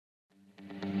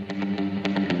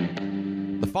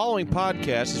following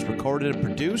podcast is recorded and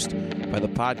produced by the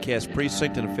Podcast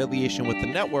Precinct in affiliation with the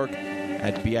network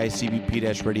at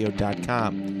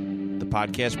bicbp-radio.com. The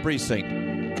Podcast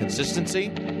Precinct. Consistency,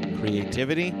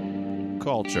 creativity,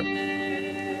 culture.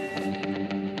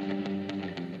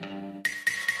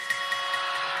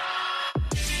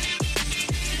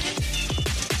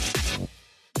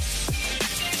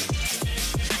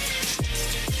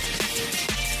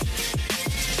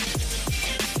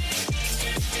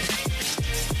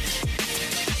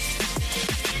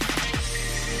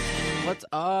 What's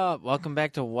up? Welcome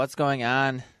back to What's Going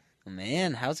On.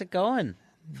 Man, how's it going?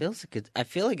 I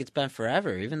feel like it's been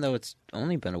forever, even though it's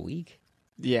only been a week.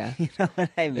 Yeah. You know what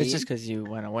I mean? It's just because you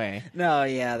went away. No,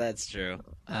 yeah, that's true.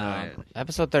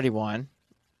 Episode 31.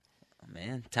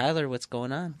 Man, Tyler, what's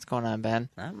going on? What's going on, Ben?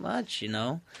 Not much,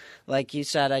 Like you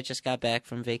said, I just got back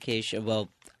from vacation. Well,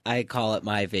 I call it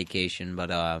my vacation,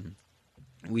 but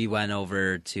we went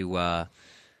over to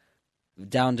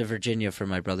down to Virginia for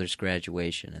my brother's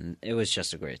graduation, and it was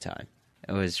just a great time.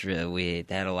 It was really, we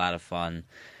had a lot of fun.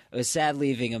 It was sad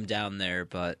leaving him down there,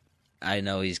 but I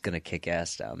know he's going to kick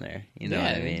ass down there. You know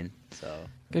what I mean? So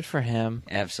good for him.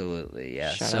 Absolutely,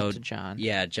 yeah. Shout out to John.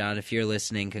 Yeah, John, if you're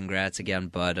listening, congrats again,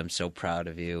 bud. I'm so proud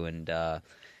of you, and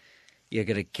you're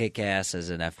going to kick ass as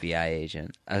an FBI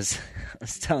agent. I was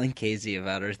telling Casey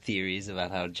about our theories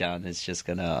about how John is just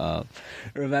going to...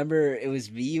 remember, it was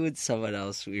me and someone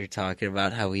else we were talking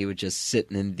about how he would just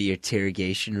sit in the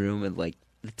interrogation room and, like,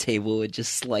 the table would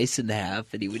just slice in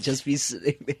half, and he would just be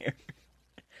sitting there.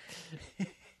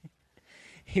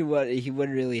 He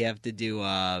wouldn't really have to do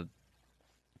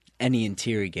any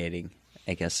interrogating,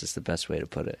 I guess is the best way to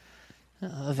put it.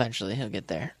 Eventually, he'll get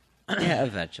there. Yeah,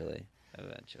 eventually.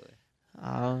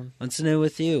 What's new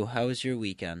with you? How was your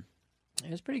weekend?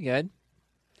 It was pretty good.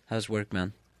 How's work,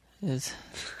 man? It's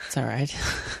all right.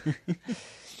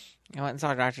 I went and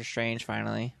saw Doctor Strange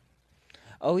finally.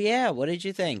 Oh, yeah. What did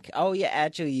you think? Oh, yeah.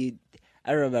 Actually,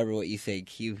 I remember what you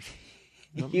think. You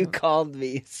called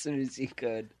me as soon as you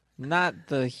could. Not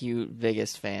the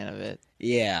biggest fan of it.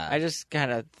 Yeah. I just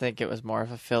kind of think it was more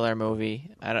of a filler movie.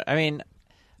 I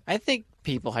think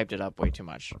people hyped it up way too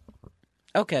much.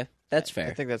 Okay. That's fair.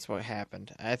 I think that's what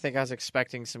happened. I think I was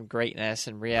expecting some greatness.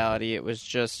 In reality, it was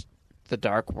just the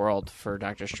dark world for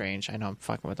Doctor Strange. I know I'm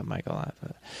fucking with the mic a lot,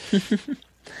 but...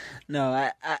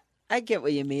 No, I get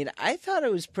what you mean. I thought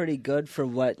it was pretty good for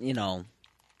what,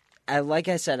 like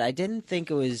I said, I didn't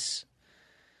think it was...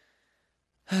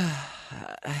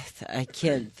 I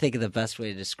can't think of the best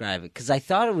way to describe it, because I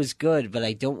thought it was good, but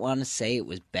I don't want to say it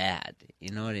was bad.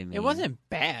 You know what I mean? It wasn't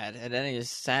bad in any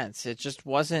sense. It just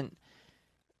wasn't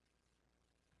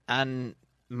on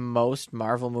most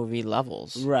Marvel movie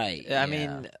levels. Right. I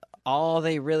mean, all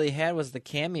they really had was the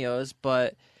cameos,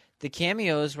 but the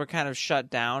cameos were kind of shut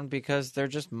down because they're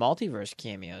just multiverse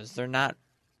cameos. They're not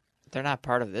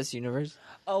part of this universe.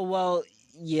 Oh, well,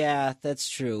 yeah, that's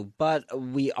true. But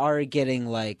we are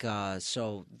getting,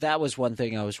 so that was one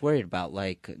thing I was worried about.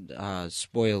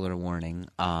 Spoiler warning,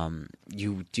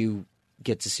 you do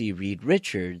get to see Reed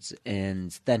Richards,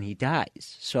 and then he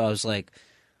dies. So I was like,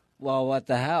 well, what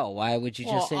the hell? Why would you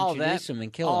just introduce him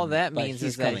and kill him? All that means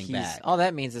is that all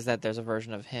that means is that there's a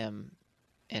version of him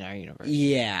in our universe.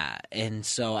 Yeah, and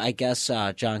so I guess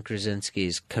John Krasinski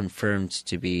is confirmed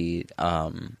to be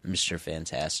Mr.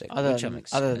 Fantastic. Other than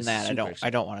that,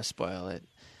 I don't want to spoil it.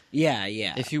 Yeah.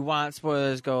 If you want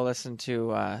spoilers, go listen to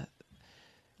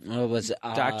what was it?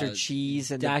 Dr. Cheese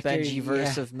and the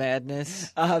Benjiverse of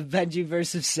Madness.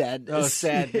 Benjiverse of Sadness. Oh,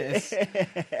 Sadness.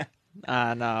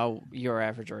 No, Your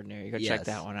Average Ordinary. Go check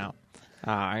that one out.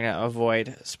 I'm going to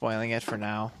avoid spoiling it for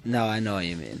now. No, I know what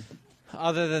you mean.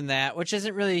 Other than that, which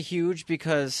isn't really huge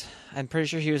because I'm pretty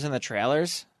sure he was in the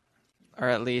trailers, or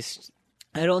at least...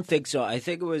 I don't think so. I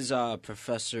think it was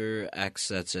Professor X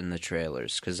that's in the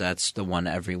trailers, because that's the one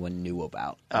everyone knew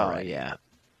about already. Oh, yeah.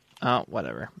 Oh,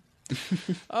 whatever.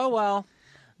 Oh, well.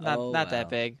 Not that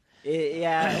big.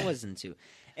 It wasn't too.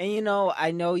 And,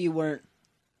 I know you weren't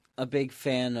a big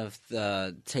fan of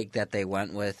the take that they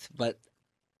went with, but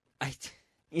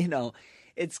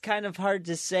it's kind of hard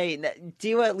to say. Do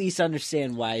you at least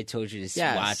understand why I told you to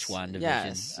watch WandaVision?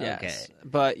 Yes. Okay.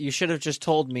 But you should have just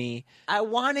told me. I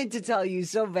wanted to tell you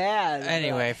so bad.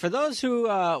 Anyway, for those who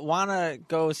want to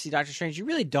go see Doctor Strange, you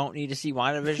really don't need to see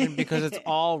WandaVision because it's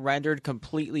all rendered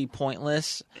completely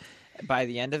pointless by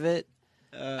the end of it.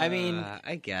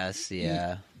 I guess,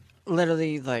 yeah.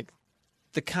 Literally, the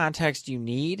context you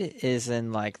need is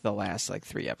in, the last,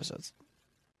 3 episodes.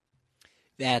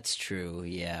 That's true,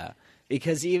 yeah.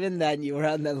 Because even then, you were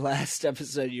on the last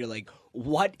episode, you're like,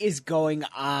 what is going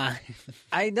on?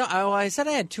 I know. I said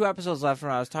I had 2 episodes left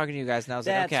when I was talking to you guys, and I was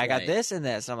like, That's okay, I got right. this and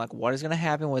this. And I'm like, what is going to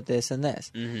happen with this and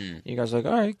this? Mm-hmm. You guys are like,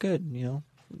 all right, good.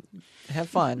 Have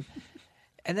fun.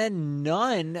 And then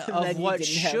none of what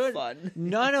should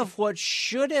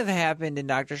have happened in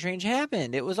Doctor Strange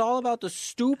happened. It was all about the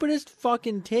stupidest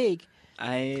fucking take.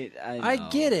 I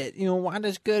get it.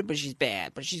 Wanda's good, but she's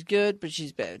bad. But she's good, but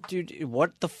she's bad. Dude,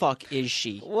 what the fuck is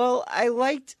she? Well, I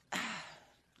liked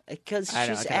because I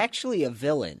know, she's okay. actually a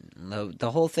villain.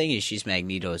 The whole thing is she's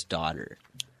Magneto's daughter,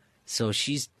 so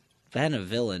she's been a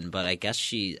villain. But I guess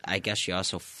she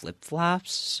also flip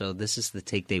flops. So this is the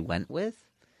take they went with.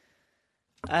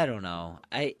 I don't know.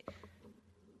 I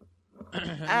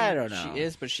don't know. She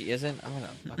is, but she isn't. I'm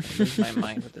gonna lose my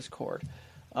mind with this cord.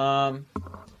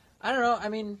 I don't know. I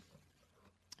mean,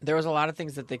 there was a lot of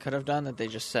things that they could have done that they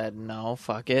just said no,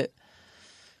 fuck it.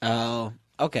 Oh,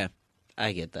 okay.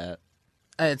 I get that.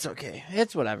 It's okay.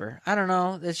 It's whatever. I don't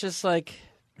know. It's just like,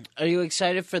 Are you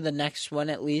excited for the next one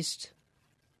at least?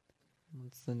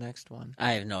 what's the next one?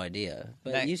 I have no idea.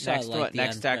 But Ne- you saw next like what? the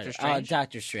Next end Doctor credit. Strange?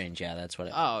 Doctor Strange. Yeah, that's what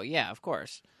it. Oh yeah, of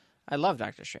course. I love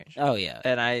Doctor Strange, Oh yeah.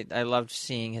 and I loved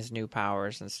seeing his new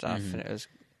powers and stuff, and it was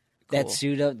cool.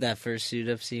 That first suit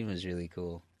up scene was really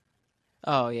cool.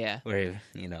 Oh yeah. Where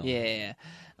Yeah.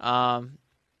 I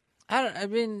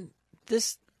mean,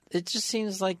 it just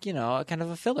seems like, a kind of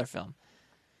a filler film.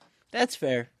 that's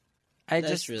fair. I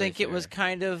That's just really think it fair. was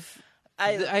kind of,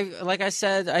 I like I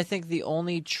said, I think the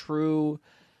only true,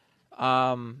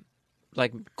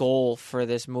 goal for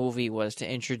this movie was to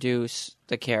introduce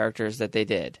the characters that they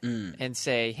did and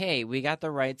say, hey, we got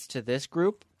the rights to this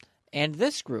group and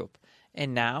this group,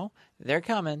 and now they're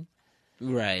coming.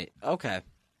 right. Okay,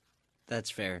 that's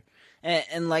fair.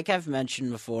 And like I've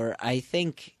mentioned before, I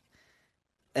think,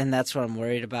 and that's what I'm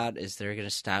worried about, is they're gonna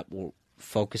stop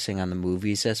focusing on the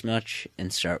movies as much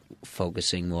and start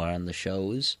focusing more on the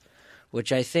shows,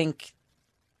 which I think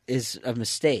is a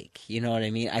mistake. You know what I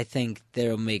mean? I think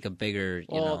they'll make a bigger.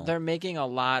 They're making a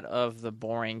lot of the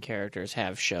boring characters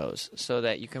have shows so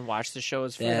that you can watch the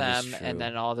shows for That is them, true. and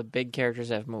then all the big characters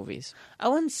have movies. I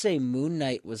wouldn't say Moon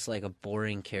Knight was like a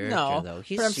boring character No, though.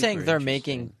 He's but I'm saying super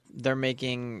they're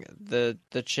making the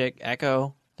chick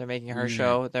Echo. They're making her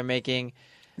show. They're making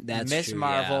That's Miss true,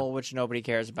 Marvel, which nobody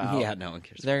cares about. Yeah, no one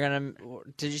cares. They're gonna.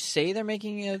 Did you say they're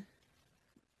making a?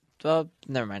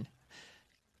 Never mind.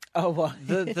 Oh, well.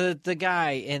 The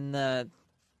guy in the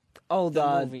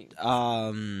movie.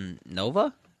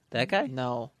 Nova? That guy?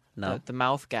 No, No. the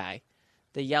mouth guy,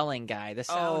 the yelling guy, the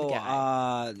sound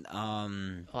guy.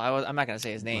 Well, I'm not gonna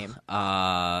say his name.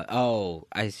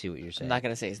 I see what you're I'm saying. not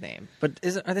gonna say his name. But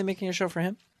are they making a show for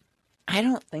him? I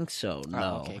don't think so.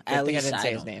 No. okay. Good At thing I least didn't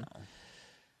say his don't name. know.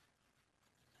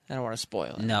 I don't want to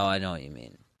spoil it. No, I know what you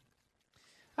mean.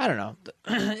 I don't know.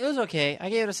 It was okay. I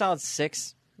gave it a solid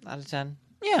 6 out of 10.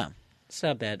 Yeah, it's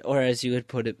not bad. Or as you would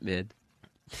put it, mid.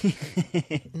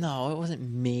 No, it wasn't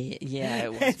mid. Yeah,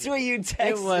 it was. That's what you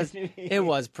texted me. It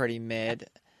was pretty mid.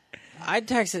 I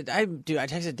texted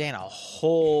Dan a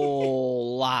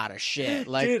whole lot of shit.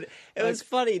 Like, Dude, it was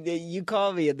funny that you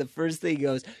called me and the first thing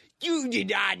goes, "You did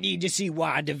not need to see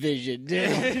WandaVision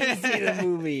to see the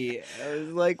movie." I was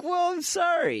like, "Well, I'm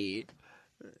sorry."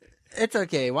 it's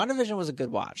okay. WandaVision was a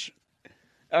good watch.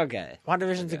 Okay.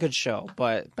 WandaVision's a good show,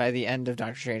 but by the end of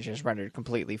Doctor Strange, it's rendered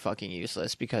completely fucking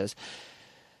useless because,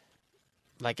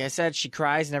 like I said, she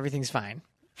cries and everything's fine.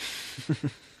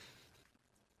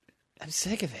 I'm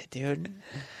sick of it, dude.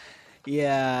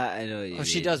 Yeah, I know what you Oh, mean.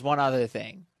 she does one other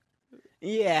thing.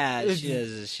 Yeah, she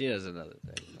does another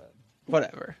thing. But...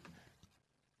 Whatever.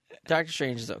 Doctor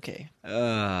Strange is okay.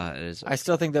 It is. I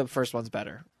still think the first one's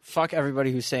better. Fuck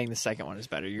everybody who's saying the second one is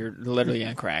better. You're literally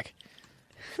on crack.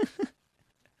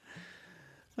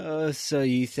 So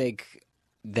you think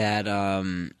that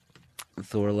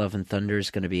Thor: Love and Thunder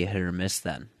is going to be a hit or miss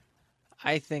then?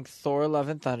 I think Thor: Love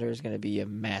and Thunder is going to be a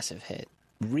massive hit.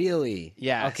 Really?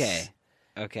 Yes.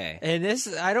 Okay. And this,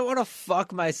 I don't want to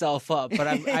fuck myself up, but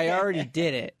I already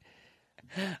did it.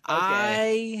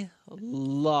 I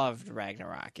loved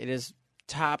Ragnarok. It is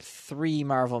top 3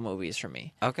 Marvel movies for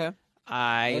me. Okay.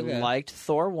 I Okay. liked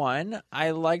Thor 1.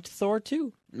 I liked Thor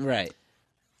 2. Right.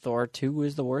 Thor 2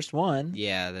 is the worst one.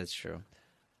 Yeah, that's true.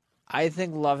 I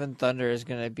think Love and Thunder is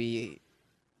going to be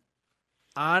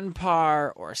on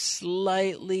par or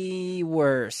slightly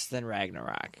worse than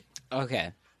Ragnarok.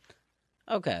 Okay.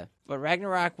 But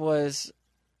Ragnarok was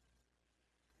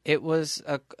a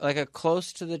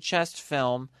close to the chest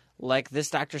film like this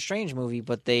Doctor Strange movie,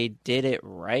 but they did it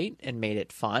right and made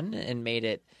it fun and made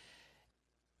it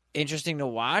interesting to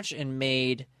watch and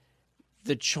made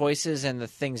the choices and the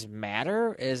things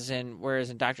matter. Whereas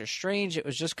in Doctor Strange, it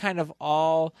was just kind of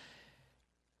all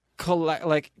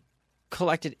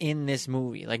collected in this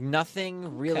movie. Like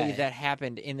nothing really that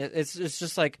happened in it. It's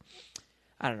just like,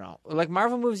 I don't know. Like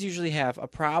Marvel movies usually have a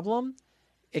problem.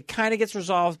 It kind of gets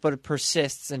resolved, but it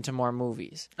persists into more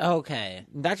movies. Okay.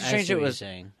 Doctor Strange, it was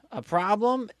a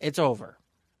problem. It's over.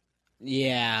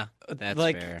 Yeah, that's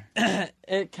fair.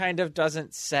 It kind of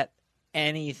doesn't set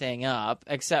anything up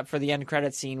except for the end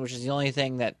credit scene, which is the only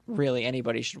thing that really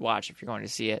anybody should watch if you're going to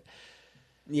see it.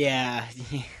 Yeah.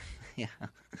 Yeah.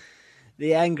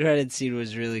 The end credit scene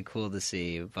was really cool to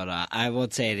see, but I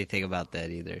won't say anything about that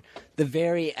either. The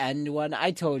very end one, I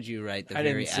told you, right? I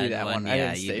didn't see that one. Yeah, I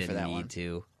didn't you stay didn't for that need one.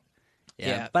 to.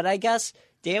 Yeah. But I guess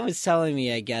Dan was telling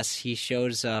me, I guess he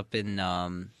shows up in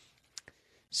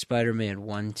Spider-Man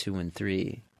 1, 2, and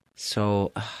 3.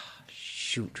 So,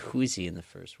 shoot, who is he in the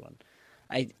first one?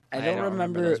 I don't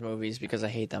remember those movies because I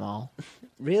hate them all.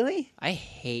 Really? I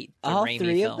hate the All Raimi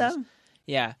 3 films. of them?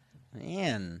 Yeah.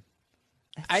 Man.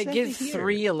 I give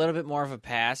 3 a little bit more of a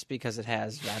pass because it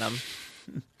has Venom.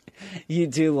 You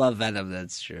do love Venom,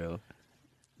 that's true.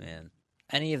 Man.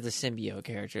 Any of the symbiote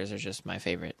characters are just my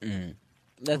favorite.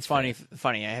 That's funny.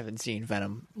 Funny, I haven't seen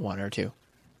Venom 1 or 2.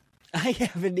 I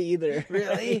haven't either.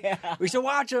 Really? Yeah. We should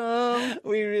watch them.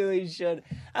 We really should.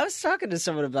 I was talking to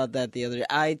someone about that the other day.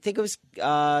 I think it was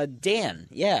Dan.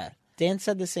 Yeah. Dan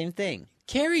said the same thing.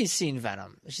 Carrie's seen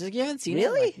Venom. She's like, you haven't seen it?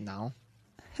 Really? I'm like, no.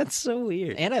 That's so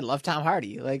weird. And I love Tom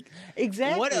Hardy. Like,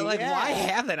 Exactly. why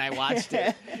haven't I watched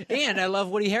it? And I love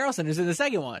Woody Harrelson, who's in the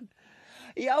second one.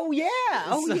 Oh, yeah.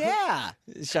 Oh, So- yeah.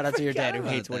 Shout out to your dad who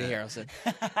about hates Woody that.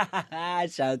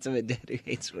 Harrelson. Shout out to my dad who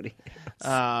hates Woody.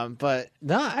 But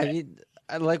no, I mean,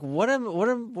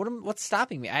 what's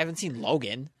stopping me? I haven't seen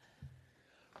Logan.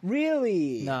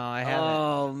 Really? No, I haven't.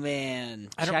 Oh, man.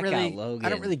 Check out really, Logan. I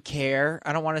don't really care.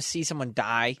 I don't want to see someone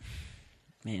die.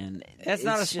 Man, That's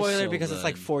not a it's just spoiler so because it's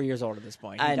like good. 4 years old at this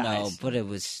point. He I know, dies. but it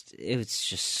was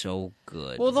just so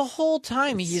good. Well, the whole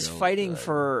time It's he's so fighting good.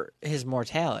 for his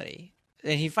mortality,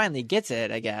 and he finally gets it,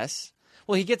 I guess.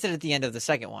 Well, he gets it at the end of the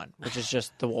second one, which is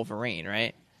just the Wolverine,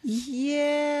 right?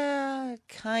 Yeah,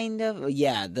 kind of.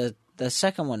 Yeah, the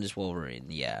second one is Wolverine.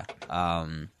 Yeah.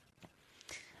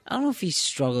 I don't know if he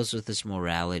struggles with this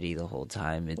morality the whole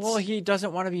time. It's Well, he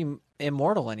doesn't want to be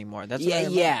immortal anymore. That's what I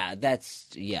remember. yeah. That's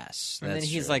yes. And then that's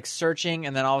he's true. like searching,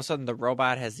 and then all of a sudden the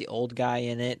robot has the old guy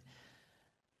in it.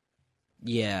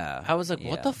 yeah. I was like,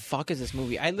 what yeah. the fuck is this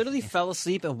movie? I literally fell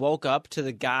asleep and woke up to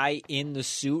the guy in the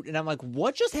suit, and I'm like,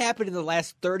 what just happened in the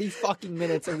last 30 fucking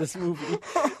minutes of this movie?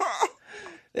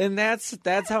 And that's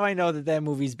how I know that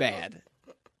movie's bad.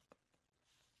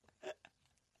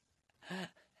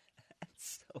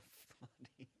 So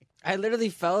funny. I literally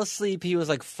fell asleep. He was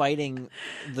like fighting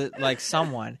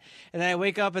someone, and then I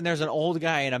wake up and there's an old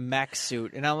guy in a mech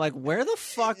suit, and I'm like, where the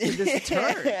fuck did this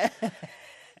turn?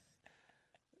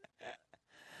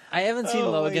 I haven't seen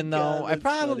Oh my Logan though. God, I that's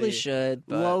probably funny. should.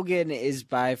 But Logan is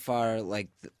by far like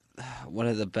one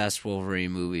of the best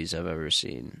Wolverine movies I've ever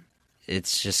seen.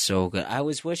 It's just so good. I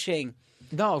was wishing.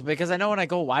 No, because I know when I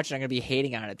go watch it, I'm gonna be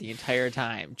hating on it the entire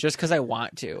time just because I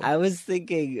want to. I was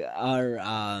thinking our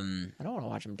I don't want to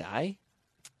watch him die.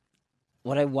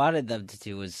 what I wanted them to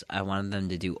do was I wanted them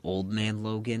to do Old Man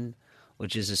Logan,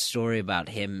 which is a story about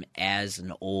him as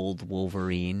an old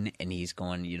Wolverine, and he's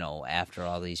going, after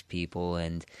all these people,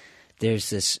 and there's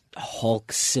this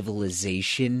Hulk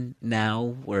civilization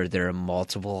now where there are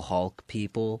multiple Hulk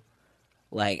people.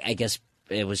 Like, I guess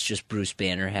it was just Bruce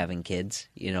Banner having kids,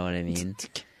 you know what I mean?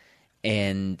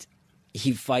 And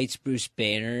he fights Bruce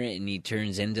Banner, and he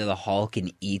turns into the Hulk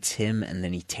and eats him, and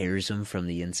then he tears him from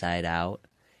the inside out.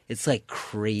 It's like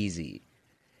crazy.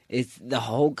 It's the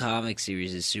whole comic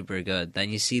series is super good. Then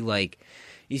you see like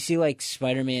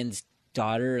Spider-Man's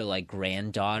daughter, or like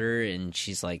granddaughter, and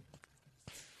she's like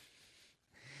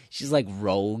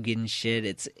rogue and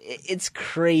shit. It's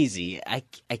crazy. I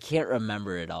can't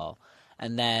remember it all.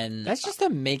 And then That's just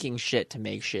them making shit to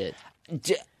make shit.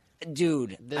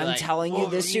 dude, They're I'm like, telling you,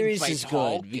 this Wolverine series fights is good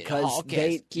Hulk, because Hulk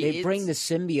they has they bring the kids.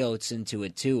 symbiotes into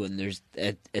it too, and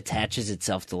it attaches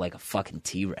itself to like a fucking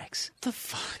T-Rex. What the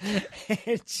fuck?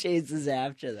 It chases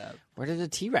after them. Where did the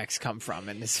T-Rex come from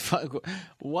in this fuck?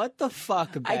 What the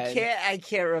fuck, Ben? I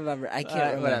can't remember. I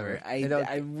can't whatever. remember.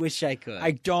 I wish I could.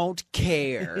 I don't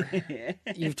care.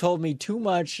 You've told me too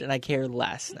much, and I care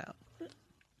less now.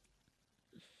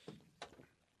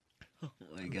 Oh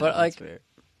my God, But, like, that's fair.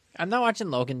 I'm not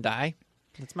watching Logan die.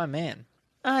 That's my man.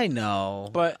 I know.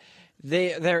 But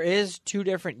there is 2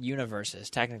 different universes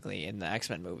technically in the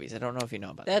X-Men movies. I don't know if you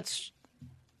know about that. That's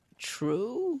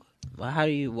true. Well, why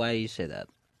do you say that?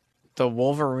 the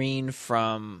Wolverine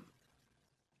from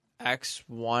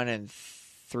X1 and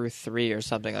through 3 or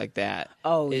something like that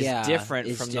is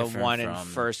different from the one in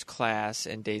First Class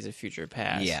and Days of Future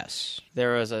Past. Yes.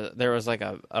 There was like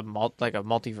a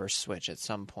multiverse switch at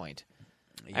some point.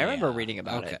 I remember reading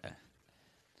about it.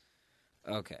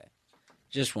 Okay.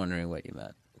 Just wondering what you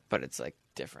meant. But it's like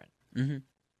different. Mm-hmm.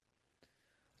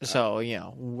 So,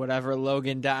 whatever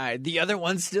Logan died, the other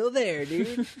one's still there,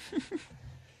 dude.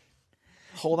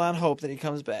 Hold on hope that he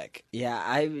comes back.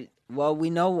 Yeah, we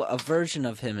know a version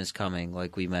of him is coming,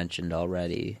 like we mentioned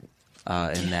already,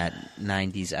 in that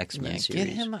 90s X-Men series.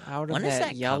 Get him out of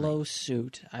that yellow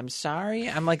suit. I'm sorry.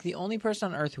 I'm like the only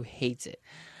person on Earth who hates it.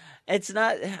 It's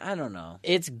not, I don't know.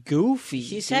 It's goofy,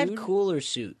 He's had cooler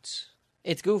suits.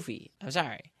 It's goofy. I'm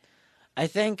sorry. I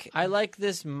think I like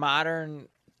this modern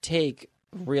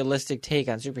realistic take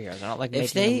on superheroes. I don't like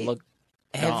making them look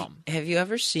dumb. Have you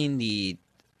ever seen the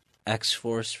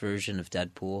X-Force version of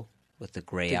Deadpool with the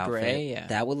gray outfit? Gray, yeah.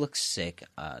 That would look sick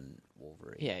on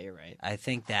Wolverine. Yeah, you're right. I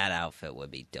think that outfit would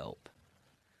be dope.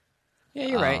 Yeah,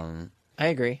 you're right. I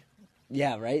agree.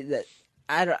 Yeah, right.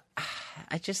 I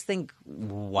just think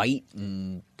white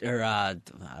yellow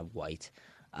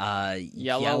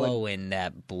and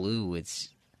that blue.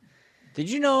 Did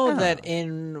you know that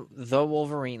in The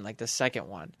Wolverine, like the second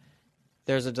one,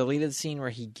 there's a deleted scene where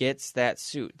he gets that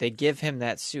suit? They give him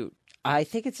that suit. I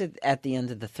think it's at the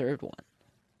end of the third one.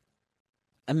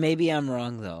 Maybe I'm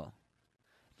wrong though,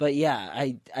 but yeah,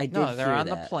 I did. No, they're on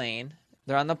the plane.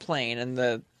 They're on the plane, and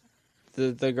the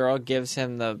girl gives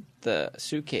him the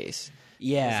suitcase.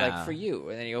 Yeah, it's like for you,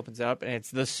 and then he opens it up, and it's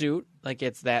the suit, like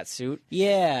it's that suit.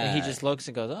 Yeah, and he just looks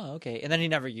and goes, "Oh, okay," and then he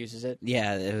never uses it.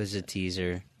 Yeah, it was a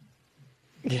teaser.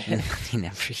 He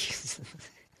never uses it.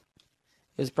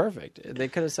 It was perfect. They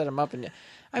could have set him up, and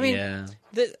I mean,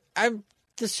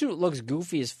 the suit looks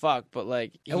goofy as fuck, but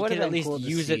like he could at least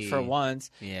use it for once.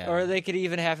 Yeah. Or they could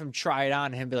even have him try it on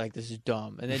and him be like, "This is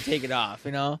dumb," and then take it off.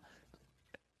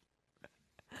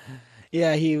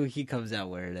 Yeah, he comes out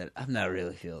wearing it. I'm not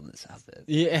really feeling this outfit.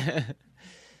 Yeah.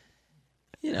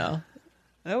 That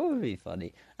would be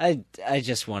funny. I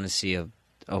just want to see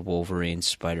a Wolverine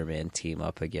Spider-Man team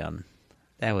up again.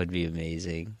 That would be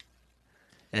amazing.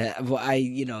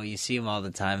 You see them all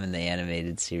the time in the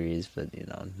animated series, but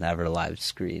never live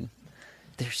screen.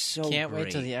 They're so Can't great.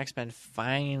 wait till the X-Men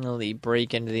finally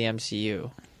break into the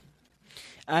MCU.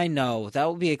 I know that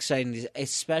will be exciting,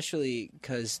 especially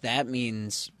because that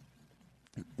means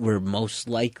we're most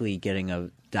likely getting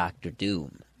a Doctor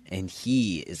Doom, and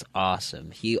he is awesome.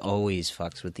 He always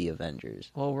fucks with the Avengers.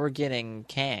 Well, we're getting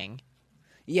Kang.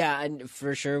 Yeah, and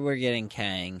for sure we're getting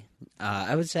Kang.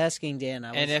 I was asking Dan.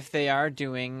 And if they are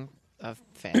doing a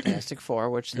Fantastic Four,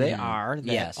 which they are,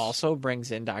 that also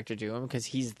brings in Doctor Doom because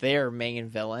he's their main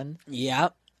villain.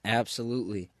 Yep,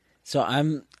 absolutely. So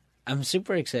I'm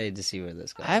super excited to see where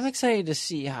this goes. I'm excited to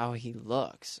see how he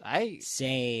looks.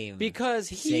 Same. Because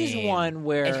he's one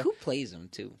where... And who plays him,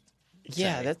 too?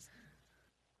 Yeah,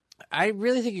 I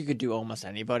really think you could do almost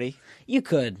anybody. You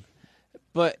could.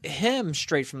 But him,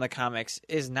 straight from the comics,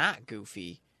 is not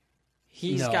goofy.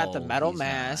 He's got the metal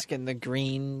mask and the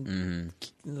green...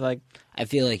 Like, I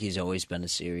feel like he's always been a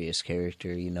serious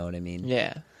character, you know what I mean?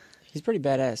 Yeah. He's pretty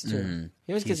badass, too.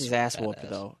 He always gets his ass whooped,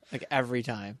 though. Like, every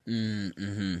time.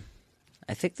 Mm-hmm.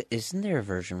 I think, isn't there a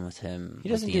version with him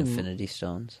with the Infinity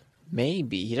Stones?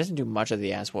 Maybe. He doesn't do much of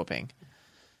the ass whooping.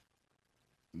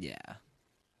 Yeah.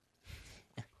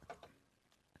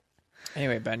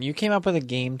 Anyway, Ben, you came up with a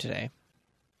game today.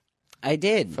 I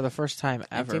did. For the first time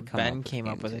ever, Ben came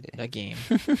up with a game.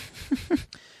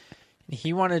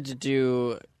 He wanted to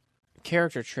do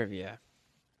character trivia.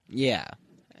 Yeah.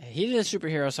 He did a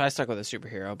superhero, so I stuck with a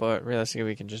superhero, but realistically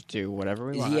we can just do whatever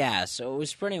we want. Yeah, so it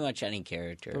was pretty much any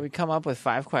character. But we come up with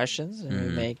 5 questions, and we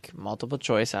make multiple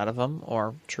choice out of them,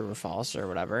 or true or false, or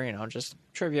whatever, just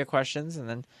trivia questions, and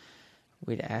then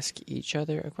we'd ask each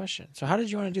other a question. So how did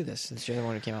you want to do this, since you're the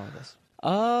one who came up with this?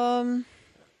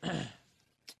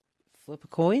 Flip a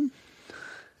coin?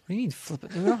 What do you mean flip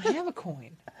it? We don't have a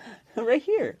coin. Right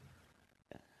here.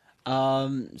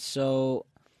 So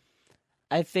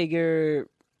I figure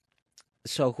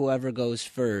whoever goes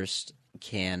first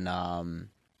can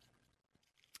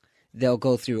they'll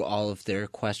go through all of their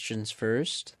questions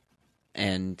first,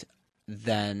 and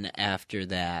then after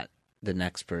that the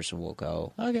next person will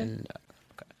go. Okay.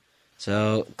 Okay.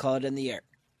 So call it in the air.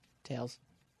 Tails.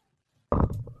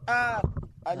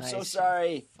 I'm so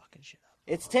sorry. Fucking shit up.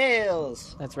 It's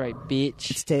tails. That's right,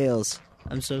 bitch. It's tails.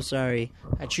 I'm so sorry.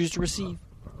 I choose to receive.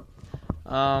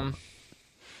 Wow,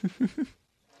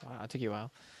 it took you a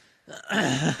while.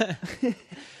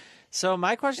 So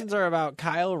my questions are about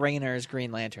Kyle Rayner's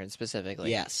Green Lantern specifically.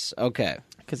 Yes. Okay.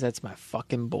 Because that's my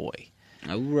fucking boy.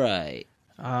 All right.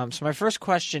 So my first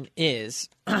question is,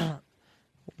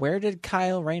 where did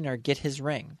Kyle Rayner get his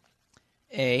ring?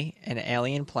 A, an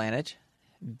alien planet.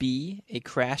 B, a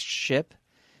crashed ship.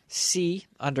 C,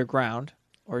 underground.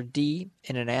 Or D,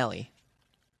 in an alley.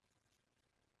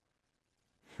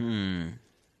 What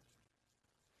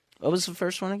was the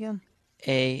first one again?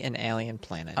 A, an alien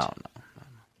planet. Oh, no.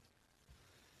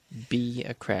 B,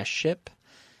 a crashed ship.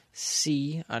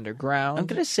 C, underground. I'm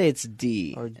going to say it's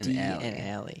D. Or D, an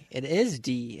alley. It is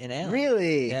D, an alley.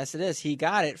 Really? Yes, it is. He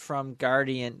got it from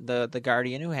Guardian, the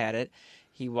Guardian who had it.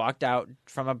 He walked out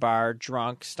from a bar,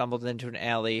 drunk, stumbled into an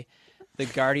alley. The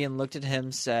Guardian looked at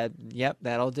him, said, "Yep,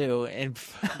 that'll do," and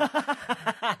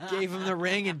gave him the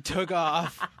ring and took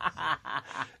off.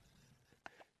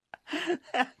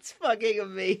 That's fucking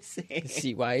amazing.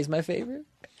 See why he's my favorite?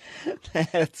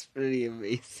 That's pretty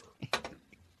amazing.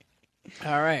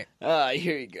 All right.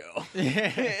 Here you go.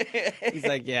 He's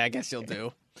like, yeah, I guess you'll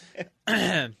do.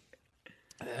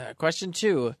 Question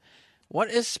 2. What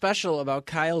is special about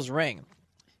Kyle's ring?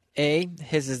 A,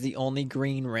 his is the only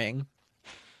green ring.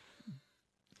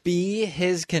 B,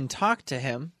 his can talk to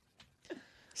him.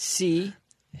 C,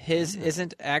 his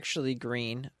isn't actually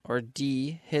green. Or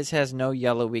D, his has no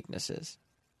yellow weaknesses.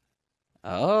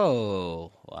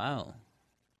 Oh, wow.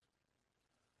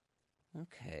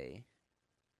 Okay.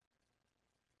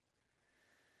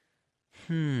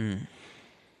 I'm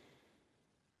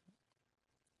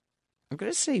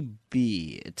going to say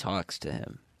B. It talks to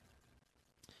him.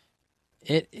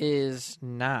 It is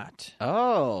not.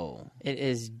 Oh. It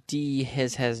is D,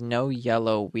 his has no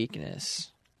yellow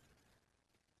weakness.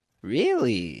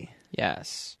 Really?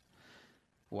 Yes.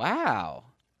 Wow.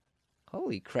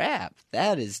 Holy crap.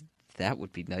 That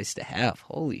would be nice to have.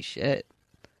 Holy shit.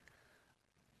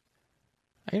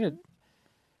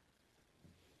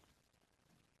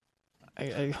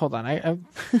 Hold on.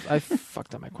 I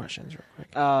fucked up my questions real quick.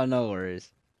 Oh, no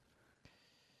worries.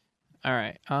 All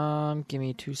right. Give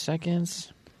me 2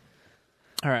 seconds.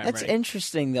 All right. That's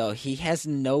interesting, though. He has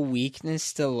no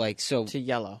weakness to to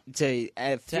yellow. To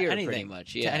fear, anything, pretty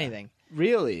much. Yeah. To anything.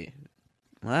 Really?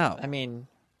 Wow. I mean,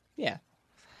 yeah.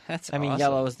 That's I mean, awesome.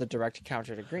 yellow is the direct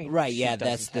counter to green. Right, She yeah,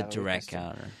 doesn't that's the have a direct weakness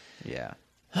counter. Yeah.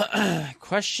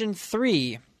 Question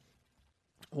 3.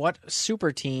 What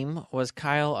super team was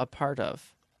Kyle a part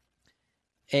of?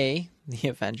 A, the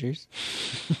Avengers.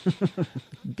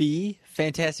 B,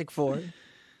 Fantastic Four.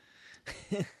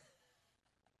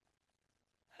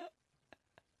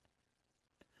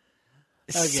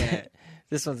 Okay.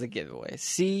 This one's a giveaway.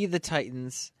 C, the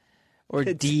Titans. Or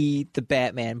D, the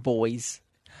Batman boys.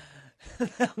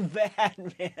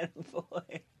 Batman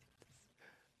boy.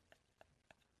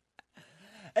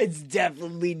 It's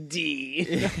definitely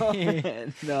D.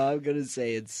 No, I'm going to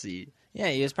say it's C. Yeah,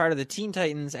 he was part of the Teen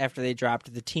Titans after they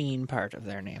dropped the teen part of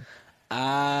their name.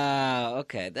 Ah,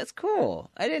 okay. That's cool.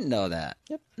 I didn't know that.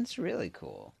 Yep. That's really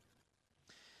cool.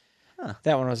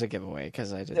 That one was a giveaway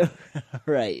because I did.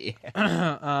 Right.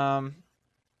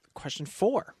 Question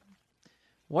 4.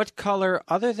 What color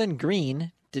other than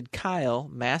green did Kyle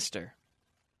master?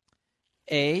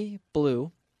 A,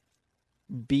 blue.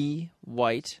 B,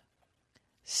 white.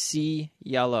 C,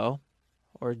 yellow.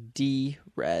 Or D,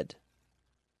 red.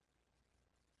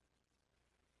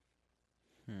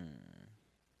 I'm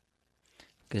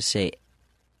going to say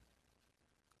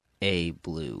A,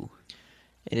 blue.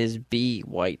 It is B,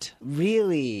 white.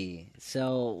 Really?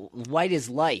 So white is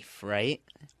life, right?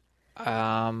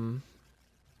 I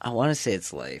want to say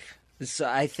it's life. So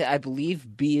I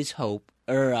believe B is hope,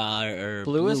 or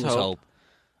Blue is hope.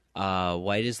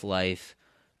 White is life.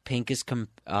 Pink is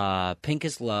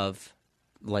love.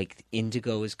 Like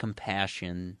indigo is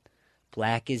compassion.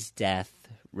 Black is death.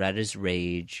 Red is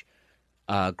rage.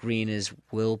 Green is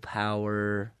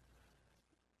willpower.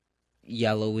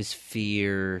 Yellow is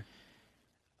fear.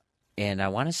 And I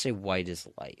want to say white is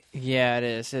life. Yeah, it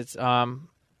is. It's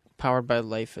powered by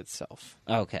life itself.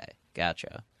 Okay,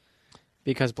 gotcha.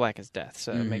 Because black is death,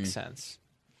 so it makes sense.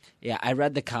 Yeah, I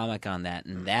read the comic on that,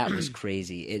 and that was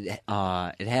crazy. It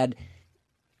had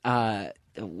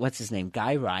what's his name?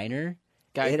 Guy Reiner?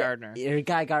 Guy Gardner.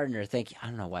 Guy Gardner, thank you. I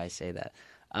don't know why I say that.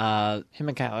 Him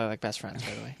and Kyle are like best friends,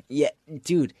 by the way. Yeah,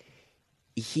 dude.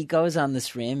 He goes on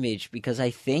this rampage because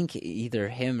I think either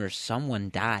him or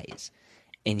someone dies.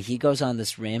 And he goes on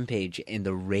this rampage, and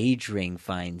the Rage Ring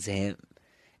finds him.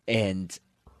 And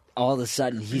all of a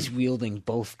sudden, he's wielding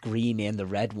both green and the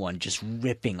red one, just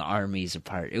ripping armies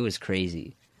apart. It was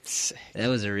crazy. Sick. That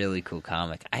was a really cool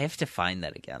comic. I have to find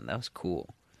that again. That was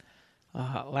cool.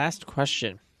 Last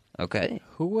question. Okay.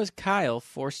 Who was Kyle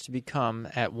forced to become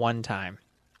at one time?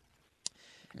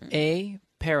 A.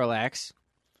 Parallax.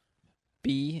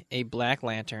 B. A Black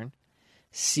Lantern.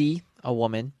 C. A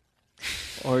woman.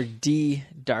 Or D.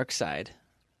 Darkseid.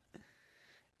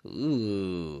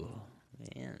 Ooh,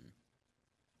 man.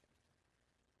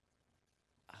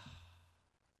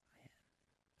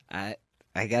 I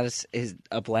gotta. Is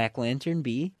a Black Lantern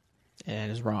B?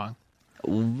 It is wrong.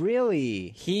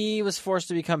 Really? He was forced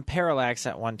to become Parallax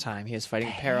at one time. He was fighting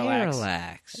Parallax.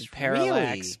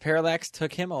 Really? Parallax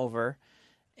took him over,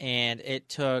 and it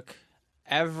took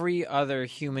every other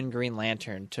human Green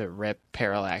Lantern to rip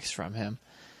Parallax from him.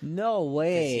 No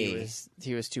way.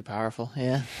 He was too powerful.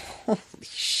 Yeah. Holy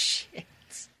shit.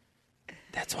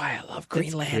 That's why I love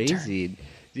Green That's Lantern. crazy.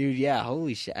 Dude, yeah,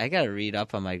 holy shit. I gotta read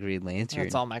up on my Green Lantern.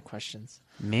 That's all my questions.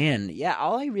 Man, yeah,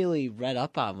 all I really read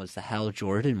up on was the Hal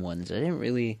Jordan ones. I didn't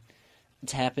really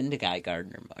tap into Guy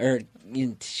Gardner.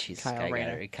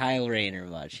 Kyle Rayner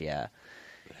much, yeah.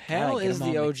 Hal Gotta get is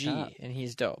him the all OG, mixed up. and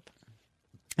he's dope.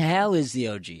 Hal is the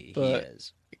OG. He But-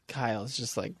 is. Kyle is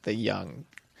just like the young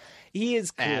He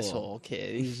is cool. asshole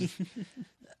kid. He's,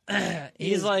 is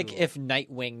he's like cool. if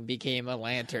Nightwing became a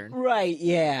lantern. Right,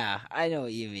 yeah. I know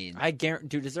what you mean. I guarantee,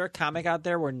 dude. Is there a comic out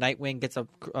there where Nightwing gets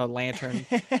a lantern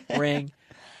ring?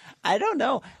 I don't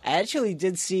know. I actually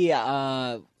did see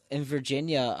in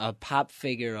Virginia a pop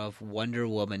figure of Wonder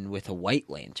Woman with a white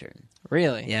lantern.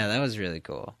 Really? Yeah, that was really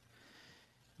cool.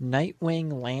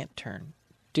 Nightwing lantern,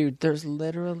 dude.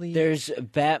 There's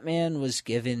Batman was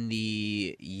given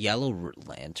the yellow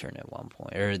lantern at one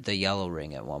point, or the yellow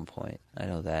ring at one point. I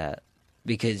know that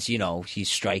because he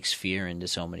strikes fear into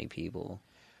so many people.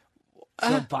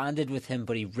 So it bonded with him,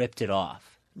 but he ripped it off.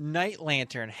 Night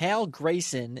Lantern. Hal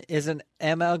Grayson is an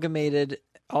amalgamated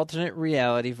alternate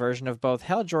reality version of both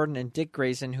Hal Jordan and Dick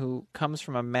Grayson, who comes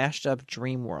from a mashed up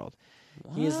dream world.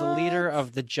 What? He is the leader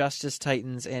of the Justice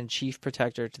Titans and chief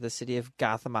protector to the city of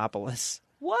Gothamopolis.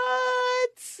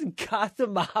 What?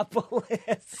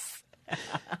 Gothamopolis.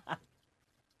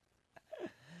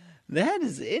 That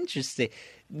is interesting.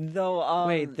 Though,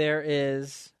 Wait,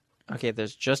 there's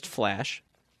just Flash.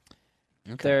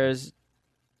 Okay. There's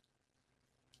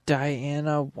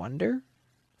Diana Wonder,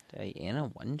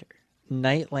 Diana Wonder.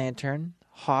 Night Lantern,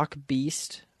 Hawk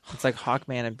Beast. It's like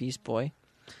Hawkman and Beast Boy.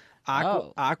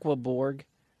 Aquaborg,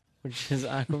 which is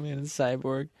Aquaman and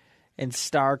Cyborg, and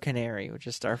Star Canary, which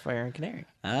is Starfire and Canary.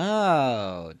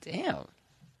 Oh, damn.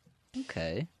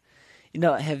 Okay.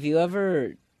 Have you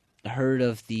ever heard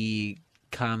of the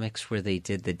comics where they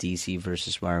did the DC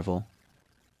versus Marvel?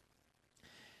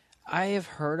 I have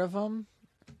heard of them,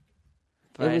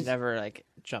 but I never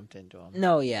jumped into them.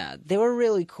 No, yeah. They were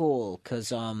really cool because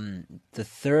the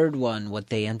third one, what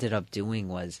they ended up doing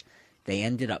was they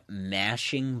ended up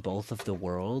mashing both of the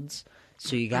worlds.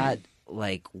 So you got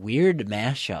weird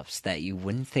mashups that you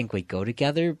wouldn't think would go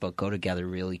together, but go together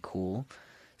really cool.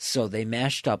 So they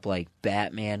mashed up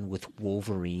Batman with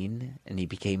Wolverine, and he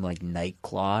became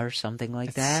Nightclaw or something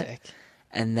like that. Sick.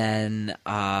 And then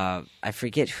I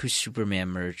forget who Superman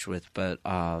merged with, but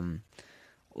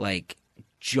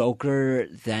Joker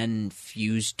then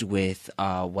fused with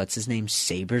what's his name,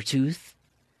 Sabretooth,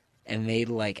 and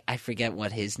made I forget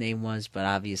what his name was, but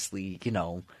obviously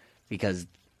because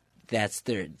that's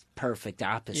their perfect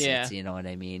opposites. Yeah. You know what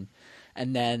I mean?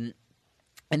 And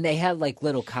they had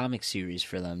little comic series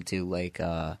for them too.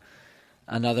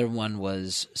 Another one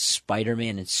was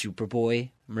Spider-Man and Superboy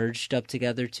merged up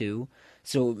together too.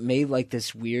 So it made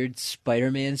this weird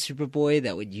Spider-Man Superboy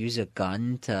that would use a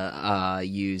gun to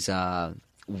use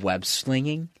web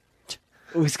slinging.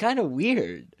 It was kind of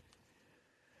weird,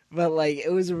 but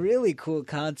it was a really cool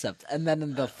concept. And then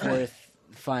in the fourth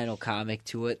final comic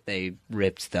to it, they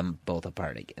ripped them both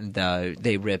apart again.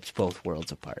 They ripped both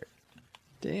worlds apart.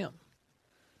 Damn.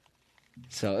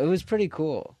 So it was pretty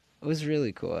cool. It was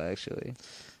really cool, actually.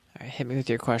 All right, hit me with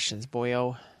your questions,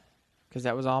 boyo, because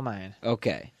that was all mine.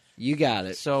 Okay, you got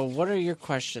it. So what are your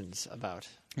questions about?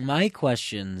 My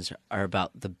questions are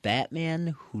about the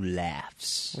Batman who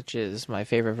laughs. Which is my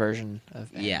favorite version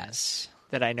of Batman. Yes.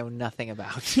 That I know nothing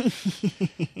about.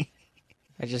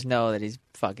 I just know that he's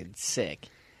fucking sick.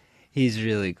 He's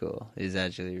really cool. He's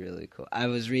actually really cool. I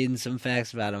was reading some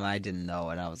facts about him I didn't know,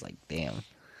 and I was like, damn.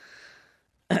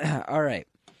 All right.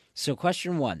 So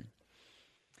question 1.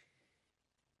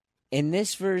 In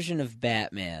this version of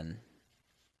Batman,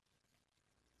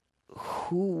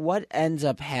 what ends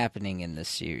up happening in this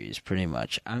series, pretty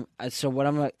much? So what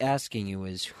I'm asking you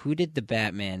is, who did the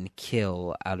Batman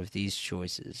kill out of these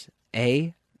choices?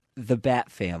 A, the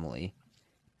Bat family.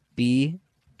 B,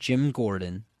 Jim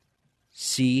Gordon.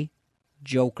 C,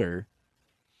 Joker.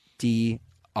 D,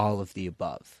 all of the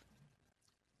above?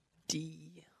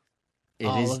 D. It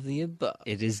All is- of the above.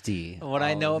 It is D. What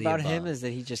I all know of the about him above. is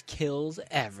that he just kills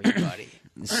everybody.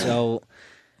 So,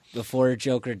 before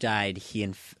Joker died, he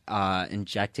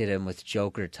injected him with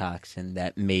Joker toxin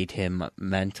that made him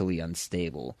mentally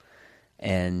unstable.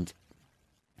 And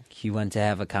he went to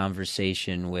have a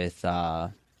conversation with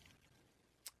the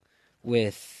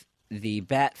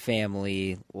Bat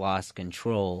family, lost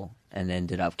control, and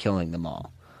ended up killing them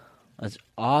all. This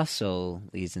also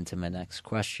leads into my next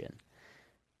question.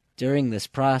 During this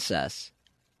process,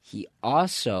 he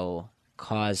also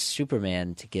caused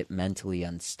Superman to get mentally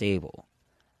unstable.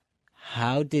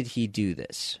 How did he do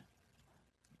this?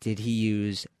 Did he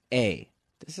use A,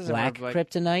 This is black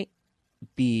kryptonite,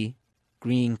 B,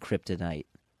 green kryptonite,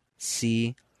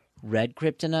 C, red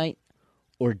kryptonite,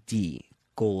 or D,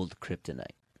 gold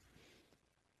kryptonite?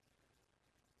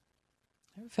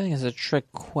 I think it's a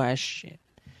trick question.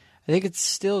 I think it's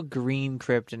still green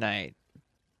kryptonite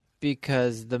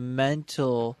because the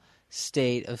mental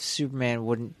state of Superman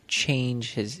wouldn't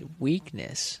change his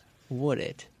weakness, would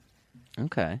it?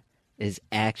 Okay. It is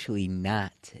actually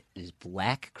not. It is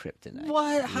black kryptonite.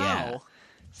 What? How? Yeah.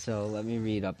 So let me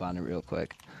read up on it real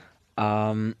quick.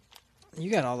 You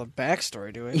got all the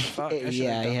backstory to it. Fuck, I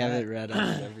haven't read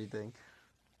up everything.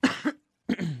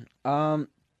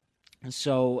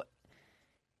 So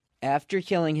after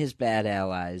killing his bad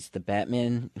allies, the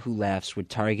Batman Who Laughs would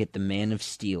target the Man of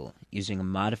Steel using a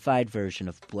modified version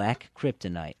of black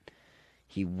kryptonite.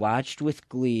 He watched with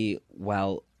glee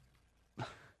while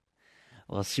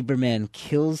Superman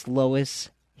kills Lois,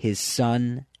 his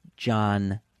son,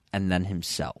 John, and then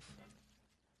himself.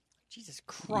 Jesus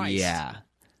Christ. Yeah.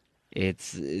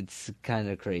 It's kind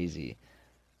of crazy.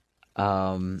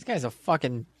 This guy's a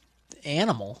fucking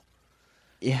animal.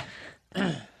 Yeah.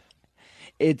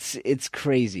 It's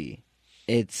crazy.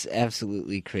 It's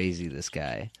absolutely crazy, this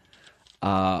guy.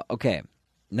 Okay.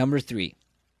 Number 3.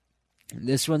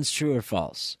 This one's true or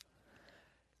false.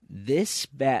 This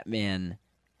Batman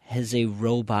has a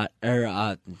robot, or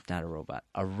not a robot,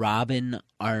 a Robin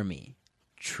army.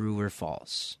 True or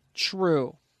false?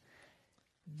 True.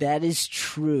 That is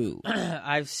true.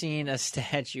 I've seen a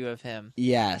statue of him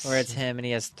Yes. where it's him and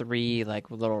he has 3 like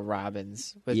little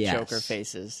robins with Yes. Joker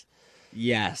faces.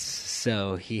 Yes.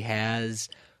 So he has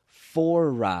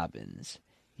 4 Robins.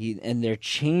 And they're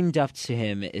chained up to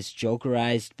him as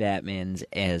Jokerized Batmans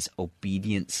as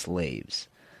obedient slaves.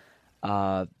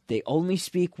 They only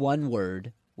speak one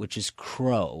word, which is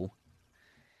crow.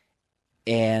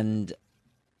 And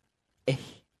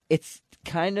it's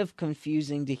kind of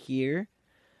confusing to hear,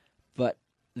 but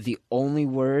the only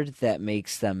word that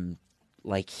makes them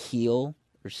like heal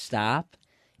or stop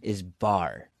is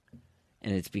bar.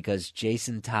 And it's because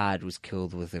Jason Todd was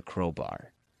killed with a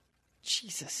crowbar.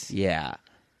 Jesus. Yeah.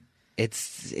 It's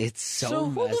so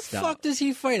who the messed fuck up. does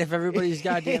he fight if everybody's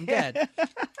goddamn dead?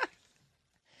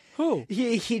 Who?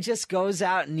 He just goes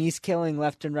out and he's killing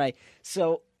left and right.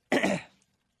 So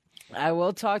I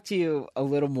will talk to you a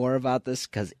little more about this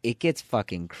because it gets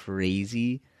fucking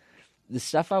crazy. The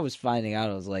stuff I was finding out,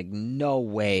 I was like, no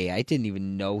way. I didn't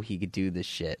even know he could do this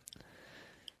shit.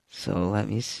 So let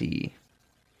me see.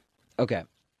 Okay.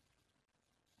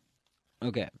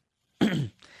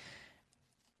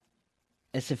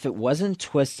 As if it wasn't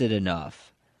twisted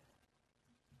enough,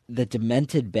 the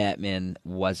demented Batman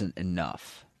wasn't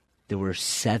enough. There were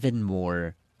 7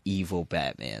 more evil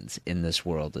Batmans in this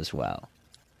world as well.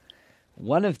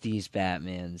 One of these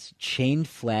Batmans chained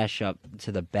Flash up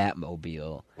to the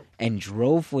Batmobile and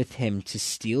drove with him to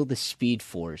steal the Speed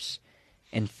Force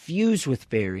and fuse with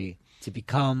Barry to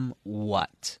become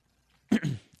what?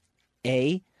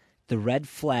 A, the Red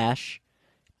Flash,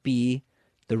 B,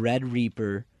 the Red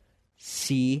Reaper,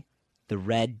 C, the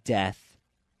Red Death,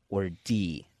 or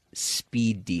D,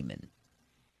 Speed Demon.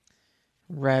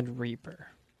 Red Reaper.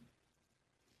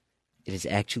 It is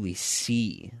actually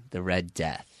C, the Red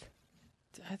Death.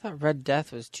 I thought Red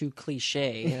Death was too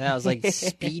cliche, and I was like,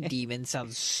 Speed Demon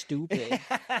sounds stupid.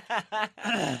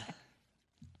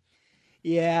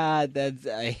 Yeah, that's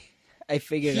I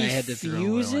figured I had to throw one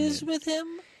fuses in. with him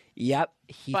Yep,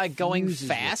 he by going fuses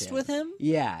fast with him?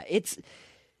 Yeah,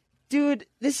 dude,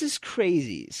 this is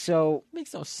crazy. So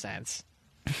Makes no sense.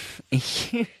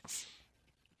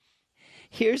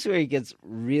 here's where it gets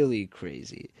really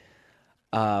crazy.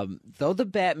 Though the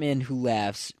Batman Who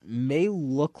Laughs may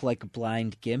look like a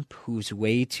blind gimp who's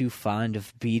way too fond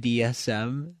of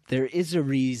BDSM, there is a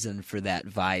reason for that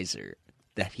visor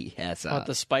that he has on. What,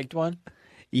 the spiked one?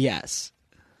 Yes.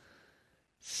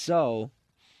 So,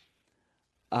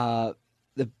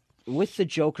 with the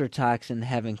Joker toxin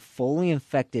having fully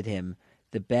infected him,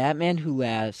 The Batman Who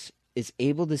Laughs is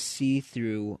able to see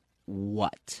through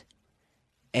what?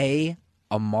 A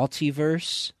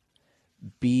multiverse.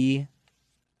 B,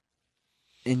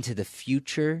 into the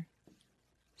future.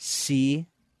 C,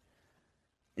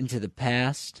 into the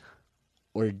past.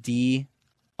 Or D,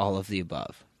 all of the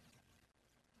above.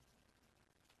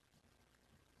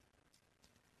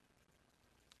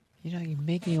 You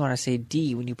make me want to say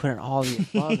D when you put in all the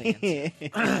above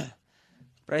answers.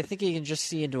 But I think he can just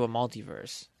see into a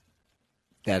multiverse.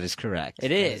 That is correct.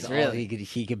 It is, really.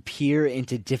 He could peer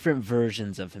into different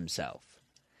versions of himself.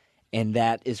 And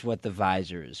that is what the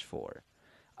visor is for.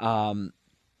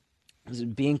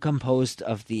 Being composed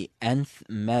of the nth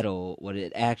metal, what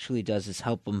it actually does is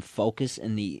help him focus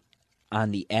on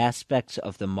the aspects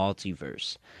of the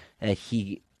multiverse that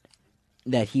he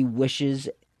wishes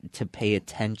to pay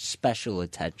special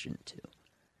attention to.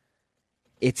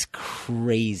 It's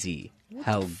crazy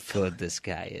how good this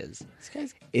guy is.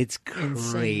 It's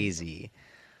crazy.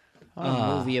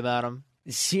 A movie about him.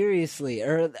 Seriously,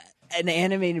 or an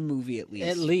animated movie at least.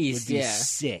 At least, would be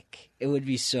sick. It would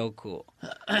be so cool.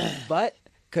 But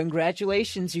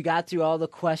congratulations, you got through all the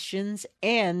questions,